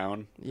it's a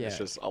town. Yeah. It's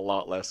just a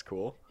lot less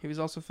cool. He was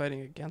also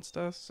fighting against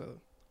us, so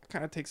I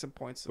kind of take some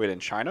points. Wait, in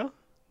China?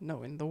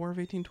 No, in the War of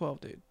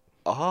 1812, dude.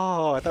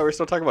 Oh, I thought we were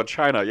still talking about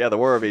China. Yeah, the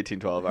War of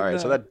 1812. All right,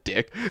 so No. that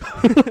dick.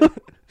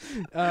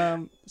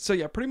 So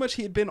yeah, pretty much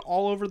he had been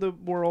all over the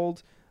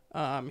world.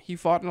 He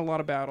fought in a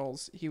lot of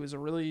battles. He was a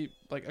really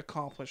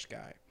accomplished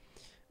guy.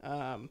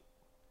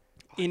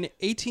 In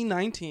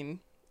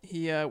 1819,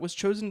 he was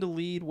chosen to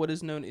lead what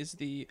is known as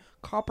the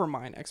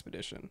Coppermine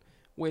Expedition,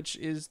 which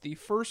is the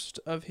first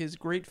of his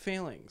great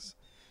failings.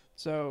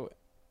 So.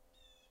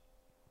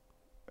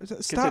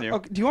 Stop. Continue.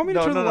 Okay, do you want me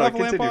to turn the lava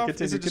lamp off?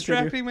 Continue, Is it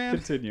distracting, man?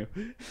 Continue.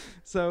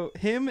 So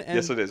him and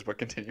Yes, it is, but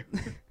continue.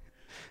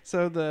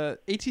 So the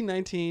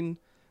 1819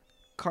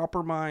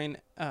 Coppermine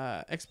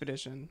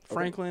expedition,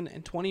 Franklin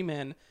and 20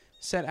 men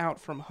set out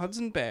from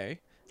Hudson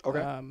Bay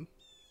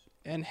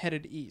and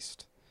headed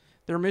east.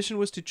 Their mission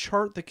was to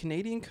chart the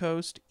Canadian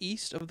coast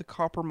east of the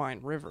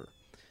Coppermine River.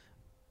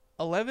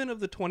 11 of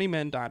the 20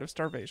 men died of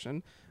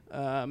starvation.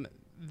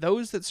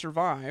 Those that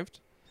survived...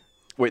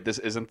 Wait, this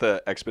isn't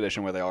the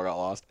expedition where they all got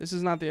lost? This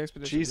is not the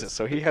expedition. Jesus,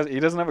 so he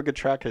doesn't have a good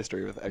track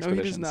history with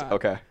expeditions. No, he does not.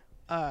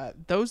 Okay.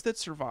 Those that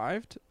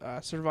survived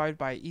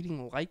by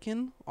eating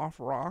lichen off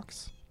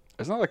rocks.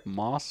 Isn't that like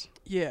moss?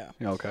 Yeah.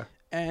 Yeah, okay.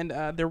 And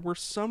there were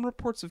some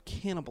reports of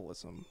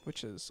cannibalism,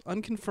 which is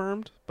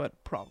unconfirmed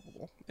but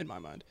probable in my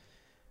mind.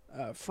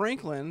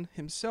 Franklin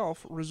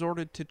himself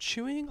resorted to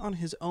chewing on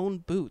his own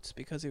boots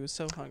because he was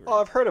so hungry.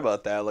 Oh, I've heard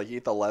about that. Like, you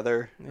eat the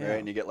leather, Yeah. right?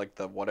 And you get, like,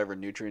 the whatever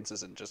nutrients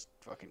is in just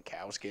fucking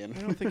cow skin. I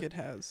don't think it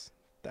has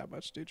that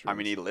much nutrients. I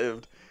mean, he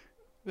lived.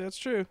 That's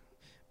true.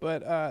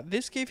 But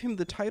this gave him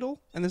the title,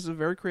 and this is a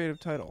very creative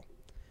title,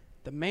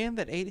 The Man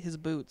That Ate His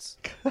Boots.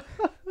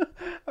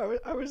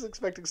 I was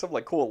expecting some,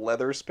 like, cool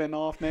leather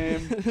spin-off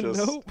name.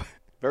 Just Nope.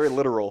 very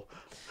literal.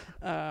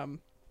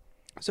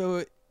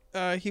 So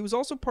he was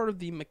also part of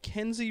the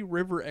Mackenzie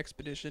River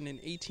Expedition in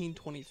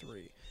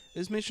 1823.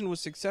 This mission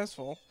was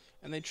successful,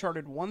 and they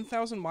charted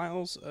 1,000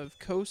 miles of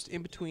coast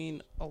in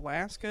between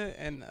Alaska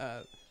and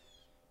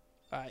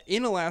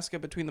in Alaska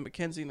between the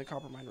Mackenzie and the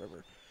Coppermine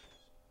River.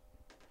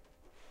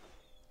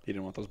 You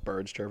didn't want those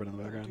birds chirping in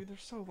the Oh, background? dude, they're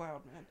so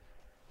loud,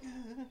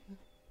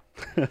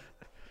 man.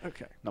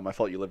 Okay. Not my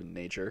fault you live in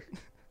nature.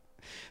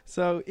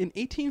 So in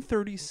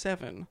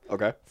 1837,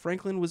 Okay.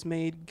 Franklin was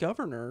made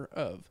governor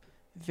of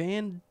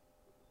Van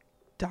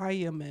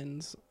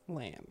Diemen's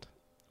Land,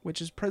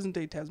 which is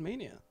present-day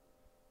Tasmania.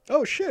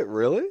 Oh, shit,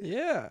 really?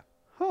 Yeah.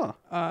 Huh.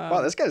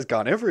 Wow, this guy's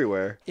gone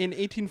everywhere. In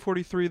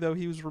 1843, though,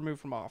 he was removed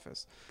from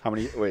office. How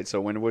many? Wait, so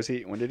when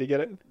did he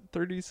get it?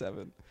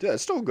 37. Yeah,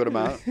 it's still a good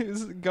amount. He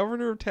was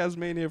governor of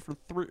Tasmania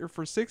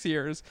for 6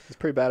 years. It's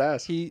pretty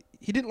badass. He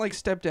didn't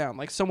step down.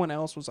 Like someone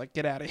else was like,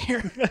 get out of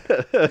here.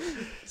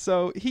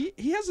 So he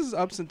has his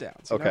ups and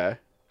downs. You know? Okay.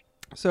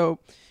 So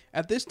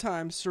at this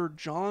time, Sir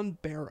John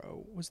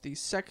Barrow was the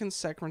second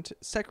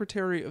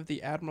secretary of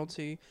the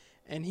Admiralty,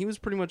 and he was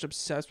pretty much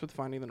obsessed with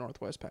finding the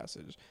Northwest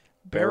Passage.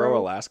 Barrow,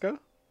 Alaska?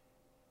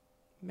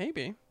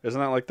 Maybe.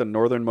 Isn't that like the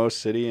northernmost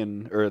city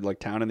or like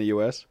town in the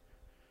U.S.?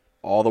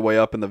 All the way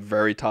up in the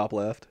very top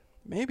left.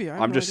 Maybe.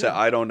 I'm just saying.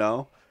 I don't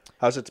know.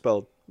 How's it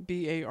spelled?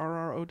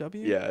 Barrow.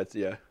 Yeah,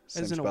 same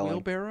As in spelling. a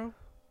wheelbarrow?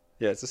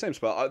 Yeah, it's the same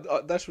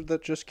spell. That's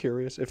just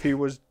curious. If he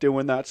was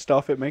doing that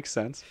stuff, it makes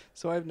sense.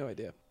 So I have no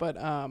idea. But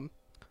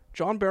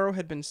John Barrow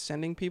had been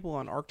sending people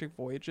on Arctic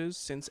voyages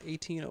since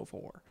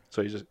 1804.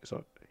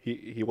 So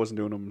He wasn't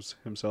doing them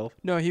himself.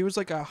 No, he was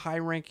like a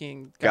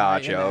high-ranking guy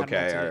Gotcha, in the okay,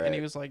 Admiralty, alright. and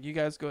he was like, "You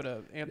guys go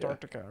to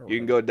Antarctica." Or You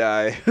can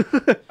whatever.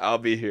 go die. I'll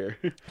be here.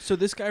 So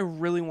this guy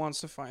really wants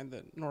to find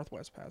the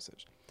Northwest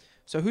Passage.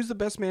 So who's the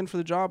best man for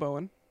the job,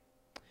 Owen?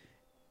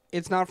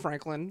 It's not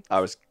Franklin.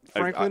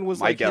 Franklin was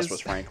my like guess his-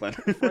 was Franklin.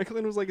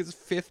 Franklin was like his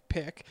 5th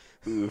pick.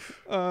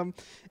 Oof.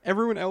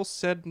 Everyone else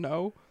said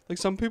no. Like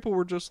some people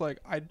were just like,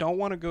 I don't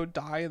want to go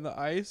die in the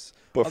ice.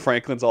 But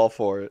Franklin's all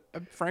for it.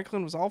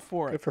 Franklin was all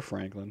for it. Good for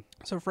Franklin.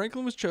 So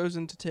Franklin was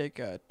chosen to take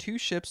 2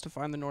 ships to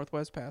find the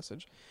Northwest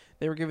Passage.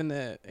 They were given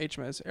the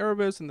HMS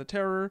Erebus and the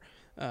Terror.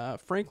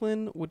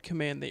 Franklin would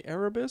command the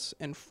Erebus,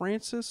 and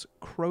Francis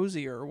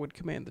Crozier would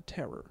command the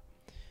Terror.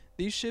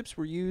 These ships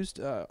were used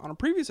on a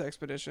previous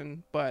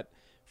expedition, but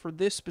for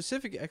this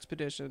specific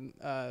expedition,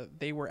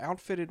 they were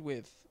outfitted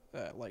with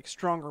like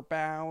stronger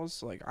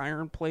bows, like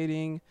iron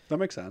plating, That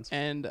makes sense.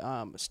 and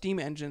steam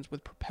engines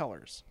with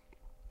propellers.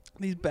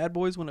 These bad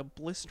boys went a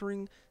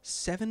blistering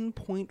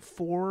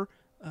 7.4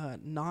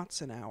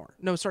 knots an hour.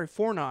 No, sorry,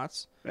 4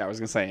 knots. Yeah, I was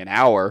gonna say an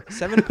hour.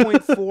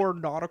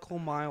 7.4 nautical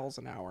miles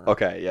an hour.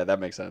 Okay, yeah, that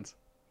makes sense.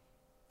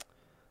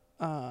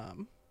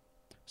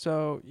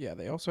 So yeah,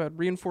 they also had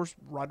reinforced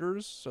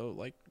rudders. So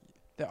like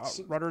the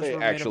rudders They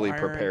were actually made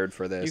of iron. prepared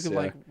for this. You could Yeah.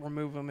 like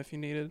remove them if you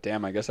needed.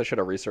 Damn, I guess I should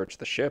have researched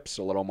the ships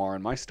a little more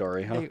in my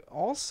story, huh? They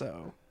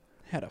also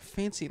had a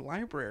fancy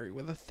library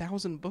with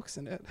 1,000 books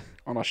in it.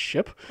 On a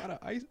ship? On a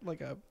ice,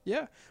 like a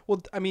yeah.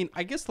 Well, I mean,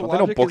 I guess the Don't they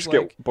know logic books is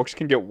like books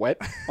can get wet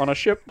on a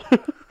ship?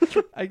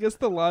 I guess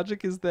the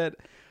logic is that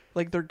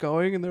like they're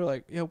going and they're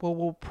like, yeah, well,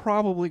 we'll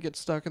probably get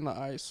stuck in the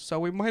ice, so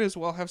we might as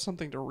well have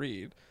something to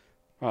read.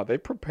 Wow, they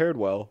prepared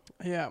well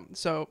Yeah.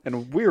 So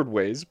in weird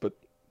ways, but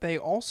they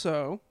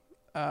also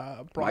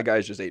my brought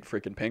guys just ate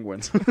freaking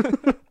penguins.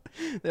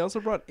 they also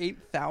brought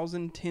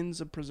 8,000 tins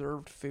of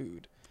preserved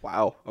food.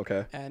 Wow.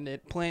 Okay. And they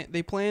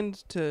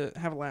planned to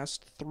have it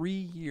last 3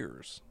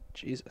 years.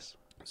 Jesus.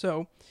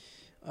 So,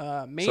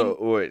 So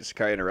wait,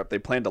 can I interrupt? They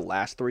planned to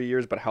last 3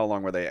 years, but how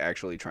long were they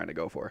actually trying to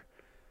go for?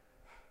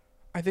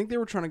 I think they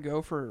were trying to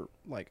go for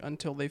like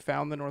until they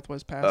found the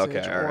Northwest Passage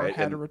Okay, or alright,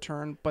 had and- to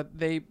return. But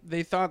they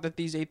thought that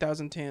these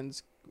 8,000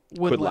 tins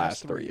would Could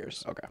last 3 3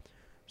 years. Okay.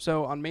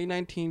 So on May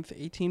 19th,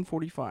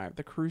 1845,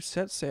 the crew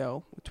set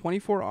sail with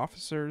 24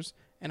 officers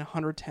and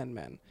 110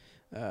 men.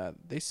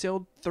 They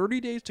sailed 30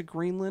 days to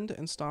Greenland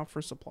and stopped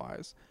for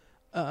supplies.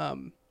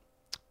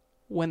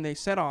 When they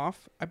set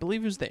off, I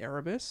believe it was the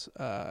Erebus,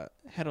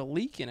 had a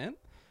leak in it.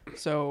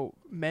 So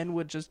men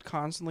would just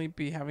constantly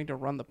be having to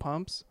run the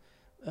pumps.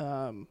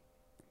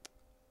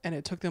 And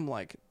it took them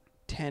like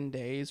 10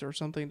 days or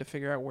something to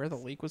figure out where the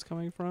leak was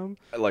coming from.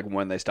 Like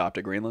when they stopped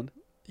at Greenland?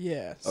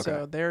 Yeah, Okay.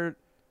 so they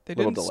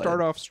Little didn't start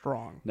delayed. off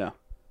strong. No.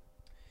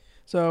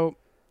 So,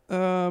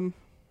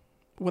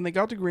 when they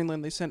got to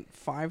Greenland, they sent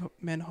 5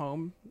 men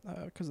home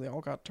because they all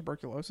got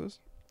tuberculosis.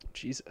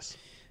 Jesus.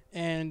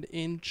 And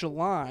in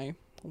July,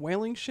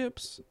 whaling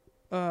ships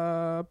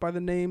by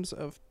the names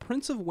of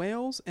Prince of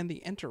Wales and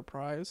the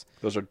Enterprise,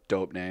 Those are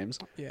dope names.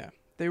 yeah,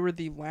 they were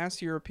the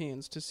last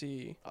Europeans to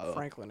see Oh.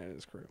 Franklin and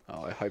his crew.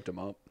 Oh, I hyped them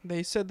up.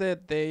 They said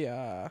that they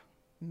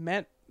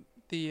met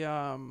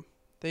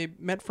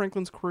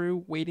Franklin's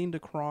crew waiting to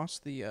cross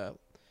the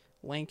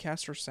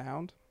Lancaster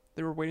Sound.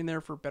 They were waiting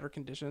there for better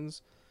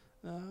conditions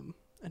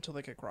until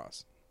they could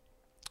cross.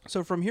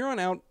 So from here on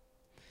out,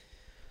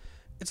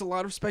 it's a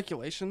lot of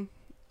speculation.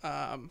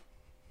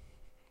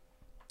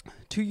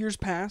 2 years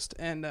passed,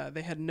 and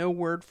they had no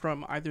word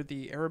from either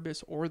the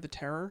Erebus or the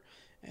Terror.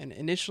 And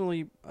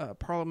initially,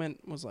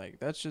 Parliament was like,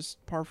 that's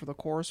just par for the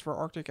course for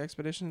Arctic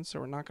expeditions, so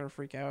we're not going to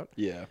freak out.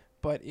 Yeah.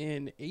 But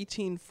in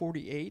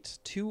 1848,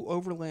 2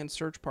 overland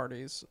search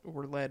parties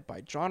were led by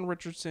John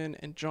Richardson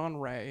and John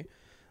Ray,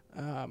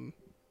 and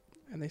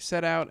they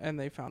set out and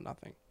they found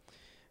nothing.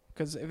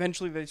 Because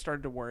eventually they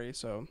started to worry,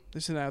 so they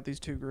sent out these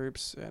 2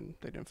 groups and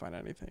they didn't find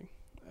anything.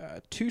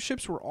 2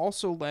 ships were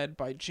also led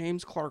by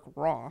James Clark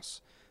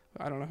Ross.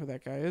 I don't know who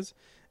that guy is.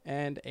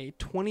 And a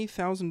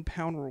 20,000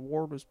 pound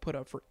reward was put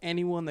up for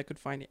anyone that could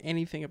find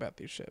anything about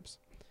these ships.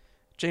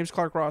 James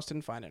Clark Ross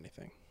didn't find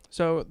anything.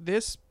 So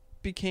this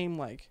became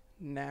like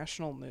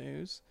national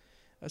news,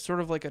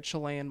 sort of like a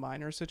Chilean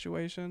miner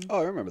situation. Oh,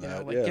 I remember You know,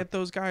 that. like yeah. get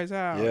those guys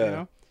out. Yeah. You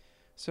know?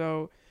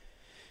 So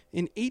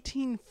in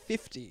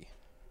 1850,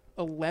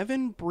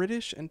 11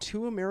 British and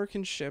 2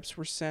 American ships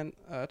were sent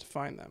to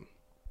find them.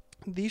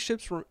 These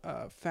ships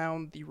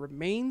found the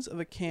remains of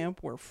a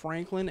camp where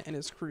Franklin and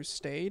his crew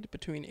stayed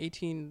between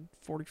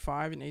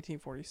 1845 and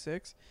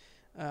 1846,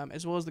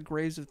 as well as the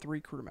graves of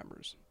 3 crew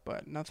members,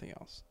 but nothing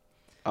else.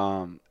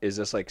 Is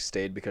this like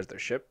stayed because their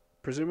ship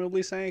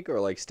presumably sank, or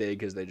like stayed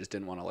because they just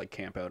didn't want to like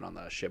camp out on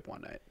the ship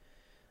one night?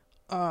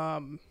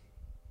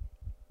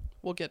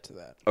 We'll get to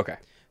that. Okay.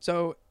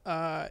 So,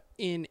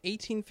 in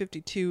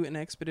 1852, an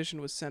expedition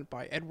was sent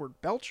by Edward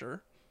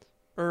Belcher,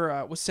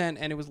 was sent,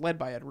 and it was led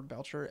by Edward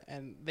Belcher,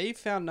 and they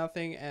found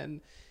nothing,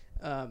 and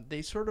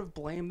they sort of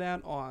blamed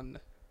that on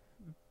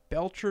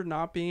Belcher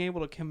not being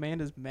able to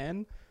command his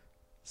men.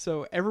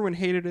 So everyone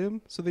hated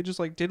him, so they just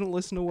like didn't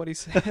listen to what he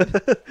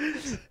said.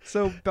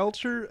 So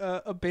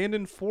Belcher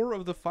abandoned 4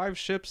 of the 5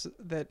 ships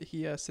that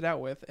he set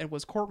out with and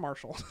was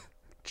court-martialed.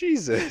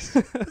 Jesus,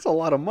 that's a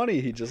lot of money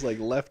he just like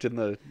left in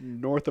the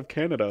north of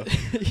Canada.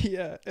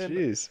 Yeah. And,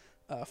 Jeez.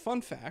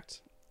 fun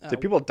fact. Did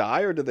people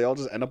die or did they all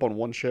just end up on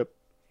one ship?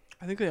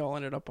 I think they all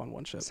ended up on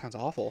one ship. Sounds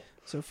awful.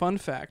 So fun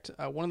fact,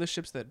 one of the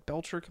ships that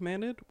Belcher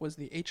commanded was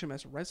the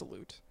HMS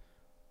Resolute.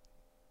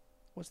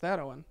 What's that,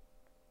 Owen?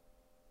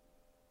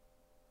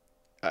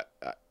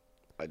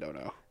 I don't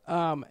know.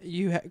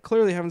 You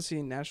clearly haven't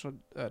seen National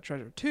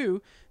Treasure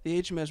 2.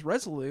 The HMS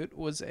Resolute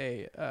was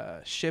a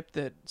ship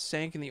that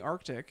sank in the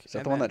Arctic. Is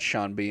that the one that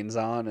Sean Bean's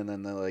on, and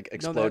then they like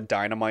explode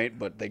dynamite,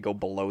 but they go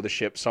below the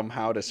ship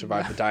somehow to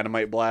survive the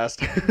dynamite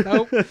blast?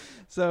 Nope.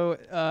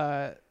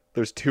 So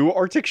there's 2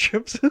 Arctic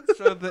ships.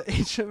 so the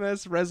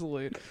HMS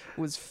Resolute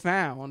was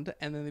found,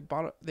 and then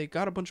they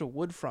got a bunch of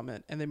wood from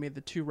it, and they made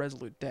the 2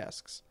 Resolute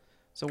desks.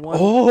 So one.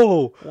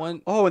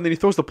 Oh, and then he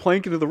throws the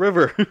plank into the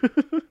river.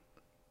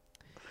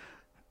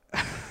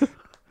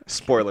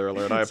 Spoiler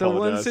alert, I apologize. So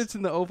one sits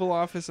in the Oval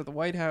Office at the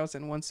White House,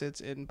 and one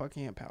sits in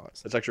Buckingham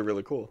Palace. That's actually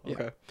really cool. Yeah.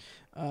 Okay.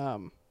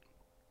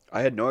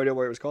 I had no idea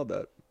why it was called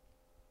that.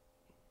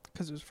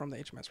 Because it was from the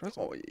HMS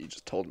Resolute. Oh, you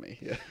just told me.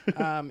 Yeah.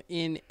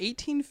 In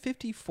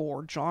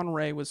 1854, John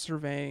Ray was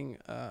surveying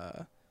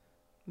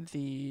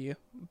the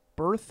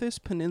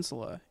Berthus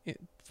Peninsula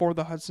for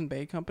the Hudson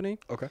Bay Company.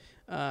 Okay.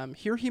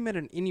 Here he met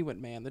an Inuit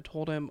man that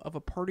told him of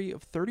a party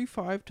of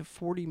 35 to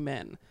 40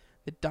 men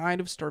that died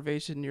of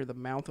starvation near the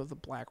mouth of the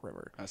Black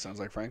River. That sounds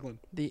like Franklin.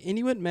 The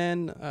Inuit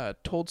men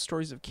told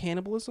stories of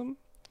cannibalism,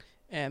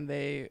 and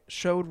they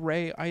showed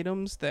Ray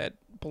items that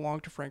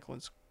belonged to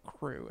Franklin's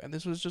crew. And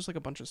this was just like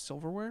a bunch of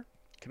silverware.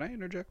 Can I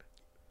interject?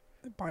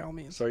 By all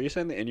means. So are you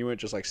saying the Inuit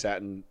just like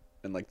sat in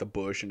like the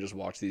bush and just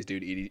watched these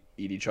dudes eat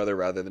each other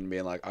rather than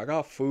being like, I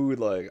got food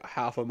like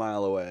half a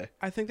mile away?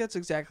 I think that's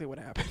exactly what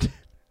happened.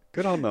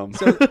 Good on them.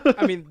 So,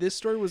 I mean, this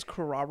story was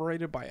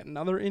corroborated by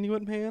another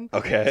Inuit man.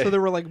 Okay. So there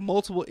were like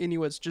multiple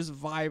Inuits just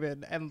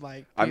vibing and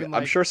like.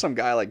 I'm sure some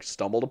guy like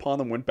stumbled upon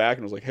them, went back,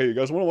 and was like, "Hey, you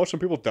guys want to watch some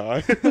people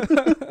die?"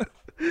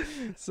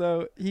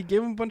 So he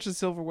gave them a bunch of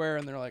silverware,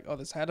 and they're like, "Oh,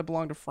 this had to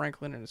belong to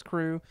Franklin and his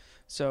crew."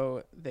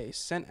 So they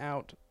sent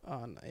out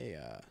on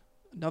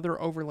another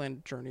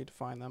overland journey to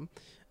find them,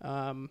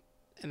 and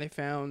they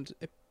found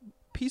a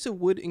piece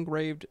of wood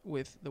engraved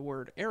with the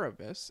word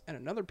Erebus, and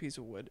another piece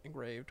of wood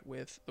engraved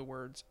with the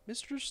words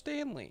Mr.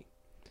 Stanley.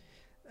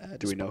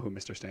 Do we know who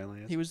Mr.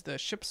 Stanley is? He was the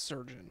ship's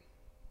surgeon.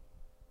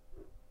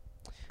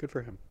 Good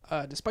for him.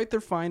 Despite their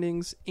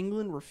findings,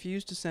 England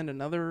refused to send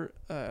another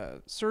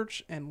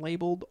search and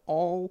labeled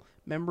all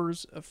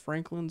members of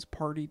Franklin's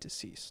party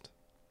deceased.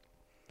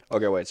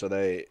 Okay, wait. So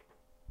they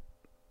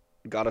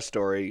got a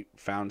story,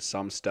 found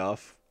some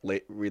stuff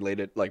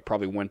related, like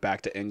probably went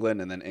back to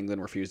England, and then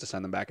England refused to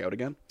send them back out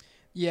again?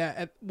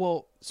 Yeah,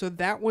 so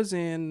that was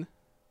in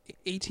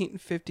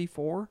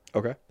 1854.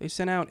 Okay. They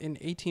sent out in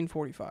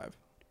 1845.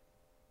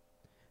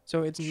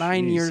 So it's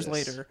 9 years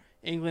later.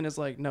 England is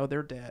like, no,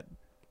 they're dead.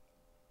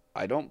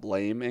 I don't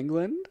blame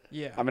England.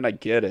 Yeah. I mean, I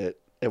get it.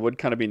 It would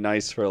kind of be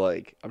nice for,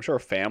 like, I'm sure a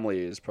family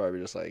is probably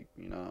just like,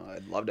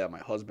 I'd love to have my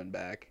husband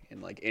back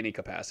in, like, any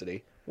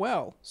capacity.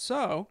 Well,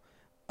 so,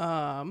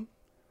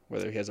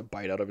 whether he has a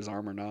bite out of his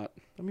arm or not.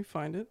 Let me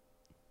find it.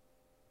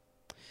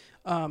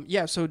 So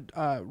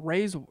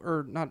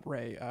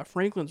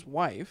Franklin's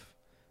wife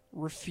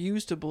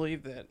refused to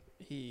believe that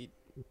he,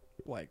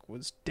 like,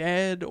 was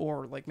dead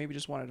or, like, maybe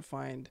just wanted to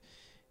find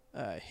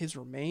his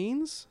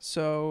remains.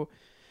 So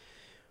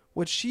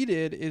what she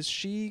did is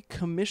she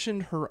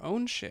commissioned her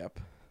own ship,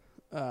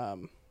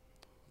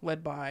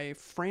 led by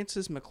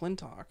Francis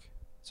McClintock.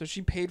 So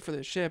she paid for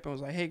this ship and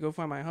was like, hey, go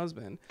find my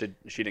husband.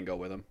 She didn't go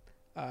with him?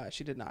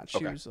 She did not.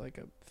 She was like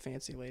a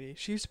fancy lady.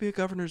 She used to be a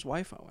governor's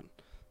wife, Owen.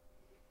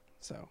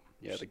 So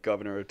yeah, the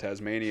governor of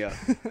Tasmania.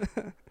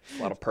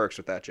 A lot of perks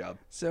with that job.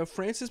 So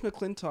Francis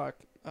McClintock,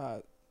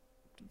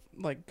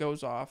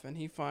 goes off and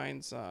he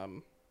finds,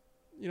 some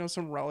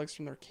relics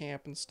from their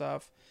camp and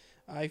stuff.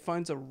 He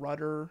finds a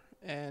rudder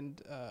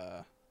and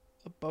a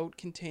boat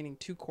containing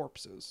 2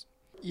 corpses.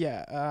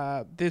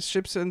 Yeah, this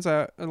ship sends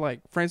out,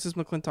 Francis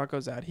McClintock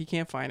goes out. He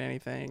can't find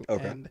anything.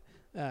 Okay. And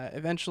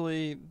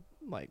eventually,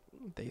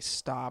 they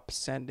stop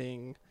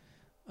sending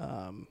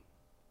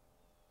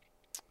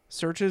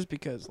searches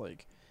because,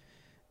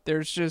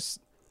 there's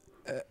just,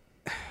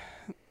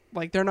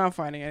 they're not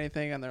finding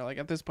anything. And they're like,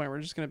 at this point,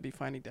 we're just going to be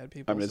finding dead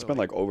people. I mean, it's been,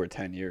 over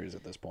 10 years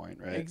at this point,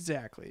 right?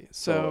 Exactly.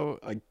 So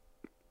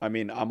I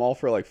mean, I'm all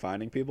for,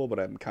 finding people, but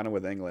I'm kind of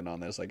with England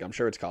on this. I'm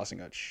sure it's costing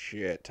a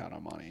shit ton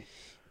of money.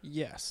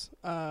 Yes.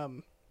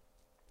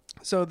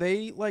 So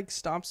they,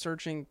 stopped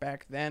searching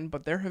back then,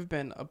 but there have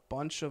been a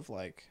bunch of,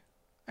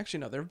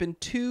 actually, no, there have been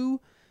 2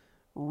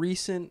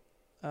 recent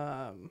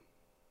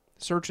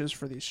searches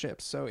for these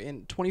ships. So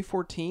in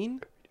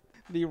 2014,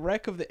 the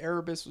wreck of the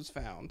Erebus was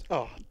found.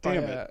 Oh,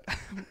 damn it.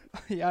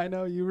 Yeah, I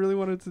know. You really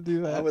wanted to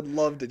do that. I would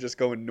love to just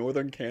go in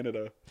northern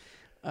Canada.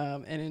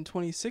 And in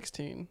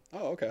 2016,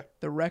 oh, okay,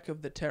 the wreck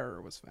of the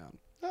Terror was found.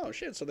 Oh, Oh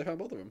shit! So they found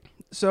both of them.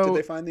 So Did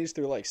they find these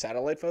through like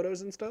satellite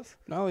photos and stuff?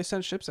 no, they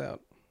sent ships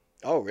out.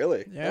 Oh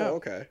really? Yeah. Oh,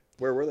 okay.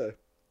 Where were they?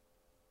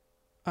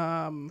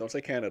 Um, Don't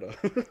say Canada.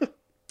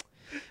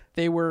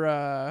 they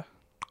were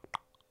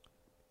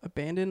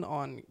abandoned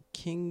on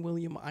King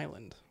William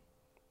Island.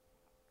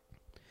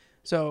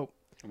 So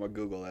I'm gonna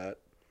Google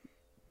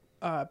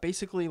that.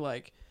 basically,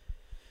 like,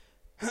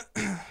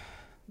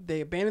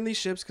 they abandoned these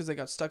ships because they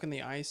got stuck in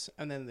the ice,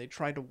 and then they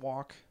tried to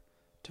walk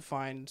to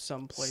find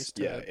some place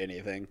to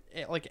anything.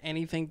 like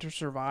anything to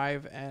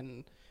survive,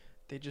 and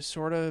they just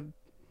sort of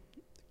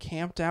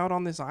camped out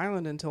on this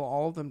island until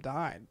all of them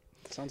died.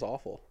 Sounds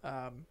awful.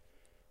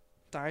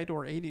 Died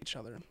or ate each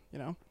other, you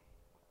know.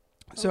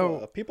 So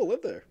So people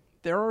live there.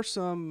 there are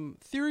some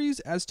theories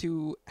as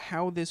to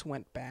how this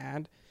went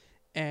bad,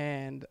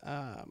 and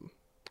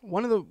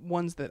one of the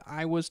ones that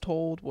I was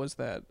told was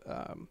that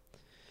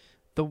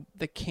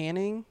the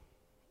canning.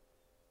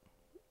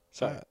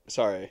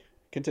 Sorry.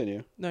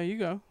 Continue. No, you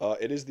go.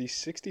 It is the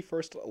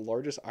 61st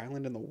largest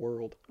island in the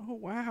world Oh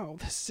wow,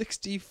 the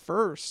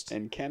 61st.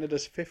 and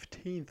Canada's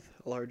 15th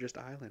largest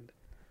island.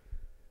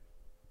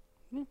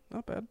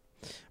 Not bad.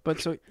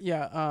 But so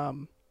yeah,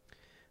 one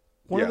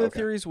of Yeah, the okay.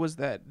 theories was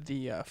that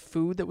the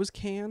food that was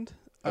canned,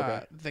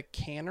 Okay. the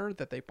canner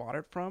that they bought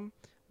it from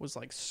was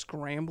like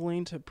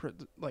scrambling to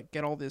like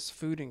get all this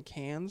food in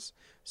cans.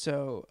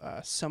 So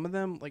some of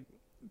them, like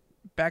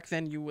back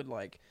then, you would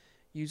like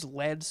use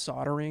lead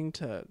soldering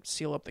to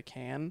seal up the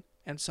can,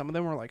 and some of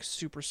them were like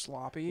super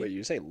sloppy. Wait,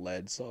 you say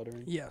lead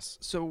soldering? Yes.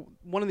 So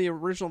one of the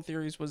original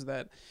theories was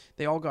that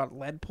they all got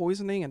lead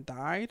poisoning and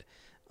died.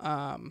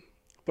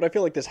 But I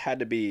feel like this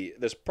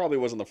probably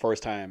wasn't the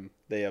first time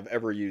they have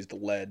ever used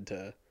lead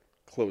to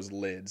close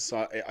lids.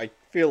 So I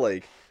feel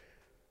like,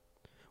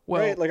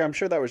 Well, right? Like I'm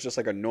sure that was just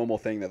like a normal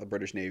thing that the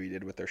British Navy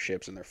did with their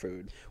ships and their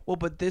food. well,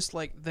 but this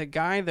like the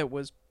guy that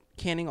was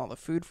canning all the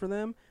food for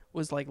them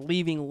was like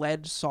leaving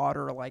lead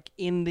solder like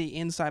in the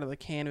inside of the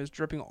can. It was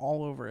dripping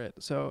all over it.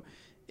 So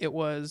it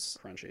was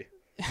Crunchy.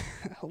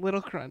 a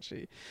little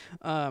crunchy.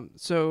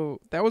 So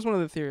that was one of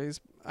the theories.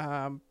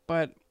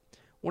 But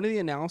one of the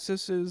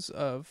analyses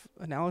of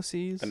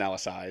Analyze.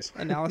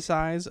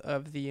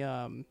 of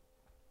the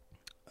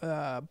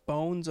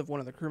bones of one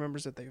of the crew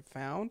members that they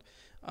found,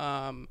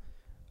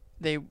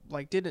 they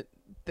like did it.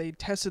 They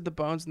tested the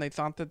bones and they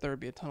thought that there would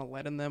be a ton of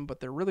lead in them, but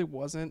there really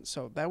wasn't.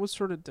 So that was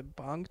sort of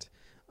debunked.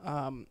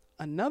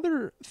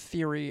 Another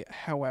theory,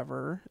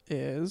 however,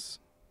 is,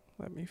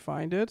 let me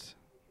find it.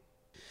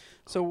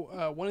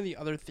 So one of the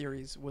other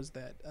theories was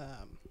that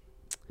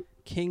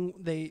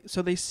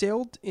they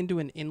sailed into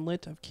an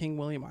inlet of King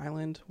William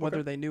Island, whether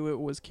Okay. they knew it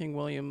was King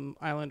William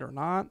Island or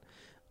not.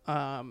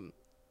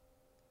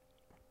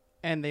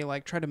 And they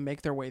like tried to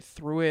make their way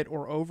through it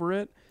or over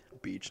it.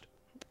 Beached.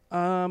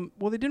 Well,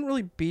 they didn't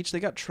really beach. They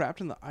got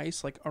trapped in the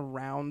ice like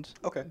around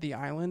Okay. the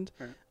island.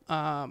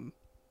 Alright.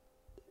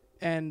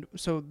 And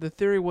so the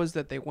theory was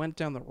that they went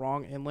down the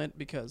wrong inlet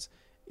because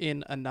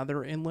in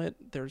another inlet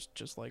there's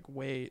just like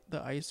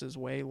the ice is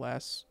way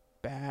less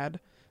bad.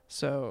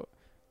 So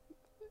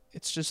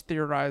it's just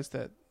theorized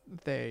that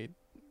they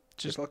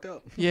Just fucked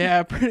up.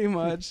 yeah, pretty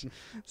much.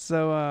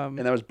 So And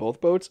that was both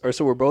boats? Or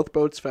so were both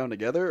boats found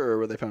together or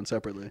were they found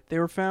separately? they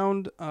were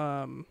found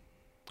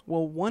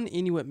well, one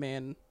Inuit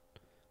man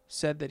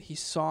said that he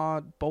saw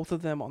both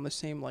of them on the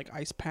same like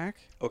ice pack.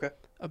 Okay.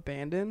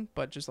 Abandoned,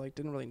 but just like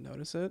didn't really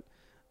notice it.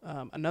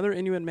 Another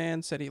Inuit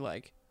man said he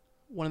like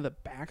one of the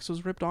backs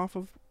was ripped off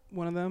of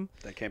one of them,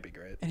 That can't be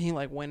great. and he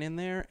like went in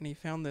there and he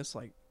found this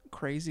like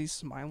crazy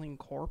smiling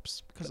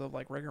corpse because of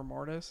like rigor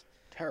mortis.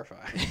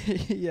 Terrifying.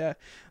 Yeah,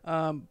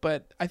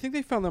 but I think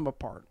they found them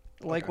apart.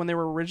 Like Okay. when they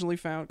were originally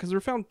found, because they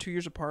were found 2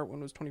 years apart. One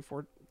was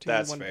 2014.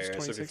 That's one was fair. So if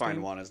you 2016.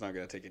 find one, it's not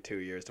going to take you 2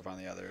 years to find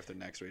the other if they're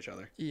next to each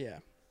other. Yeah.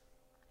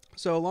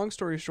 So long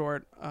story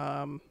short,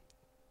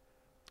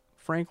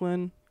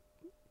 Franklin,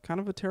 kind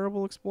of a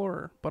terrible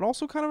explorer, but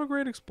also kind of a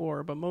great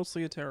explorer, but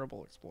mostly a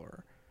terrible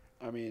explorer.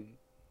 I mean,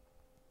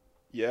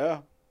 yeah,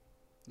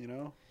 you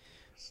know,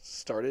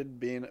 started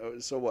being,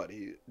 so what?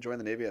 He joined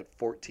the Navy at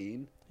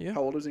 14? Yeah.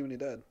 How old was he when he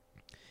died?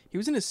 He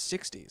was in his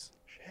 60s.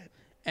 Shit.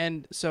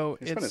 And so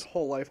He spent his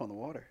whole life on the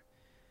water.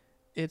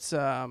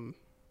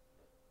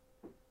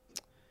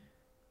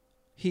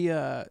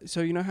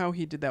 So you know how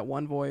he did that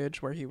one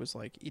voyage where he was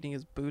like eating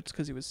his boots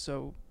because he was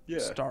so Yeah.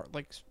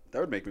 That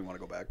would make me want to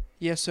go back.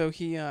 yeah, so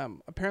he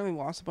apparently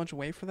lost a bunch of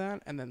weight for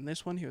that, and then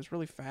this one he was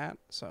really fat,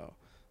 so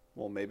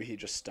Well, maybe he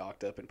just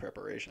stocked up in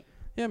preparation.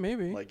 yeah,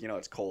 maybe. Like, you know,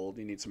 it's cold,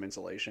 you need some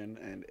insulation,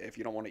 and if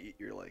you don't want to eat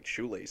your, like,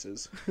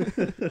 shoelaces.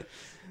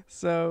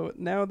 So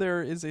now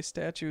there is a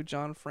statue of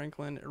John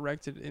Franklin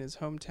erected in his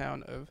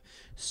hometown of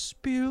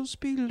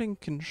Spilsby,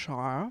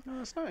 Lincolnshire, Oh,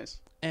 that's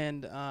nice.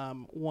 and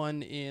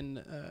one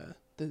in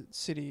the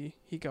city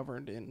he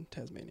governed in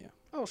Tasmania.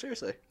 Oh,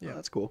 seriously? Yeah. Oh,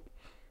 that's cool.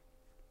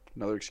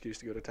 Another excuse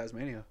to go to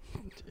Tasmania.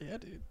 Yeah,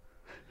 dude.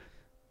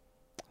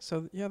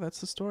 So yeah, that's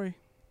the story.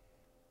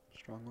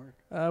 Strong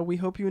work. We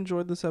hope you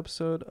enjoyed this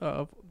episode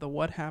of the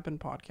What Happened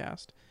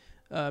podcast.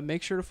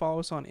 Make sure to follow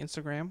us on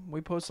Instagram.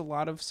 We post a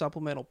lot of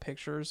supplemental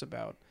pictures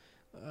about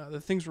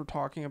the things we're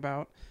talking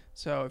about.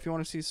 So if you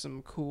want to see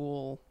some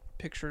cool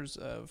pictures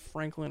of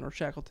Franklin or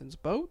Shackleton's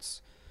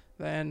boats,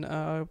 then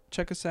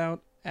check us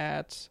out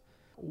at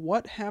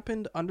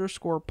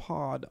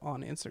whathappened_pod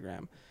on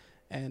Instagram.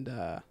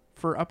 And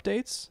for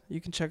updates,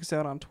 you can check us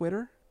out on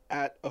Twitter.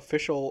 At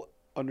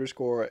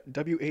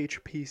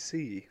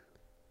official_WHPC.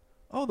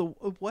 Oh, the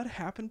What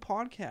Happened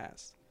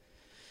podcast.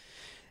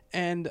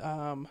 And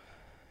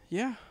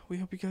yeah, we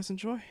hope you guys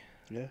enjoy.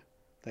 Yeah.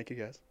 Thank you,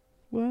 guys.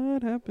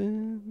 What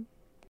happened?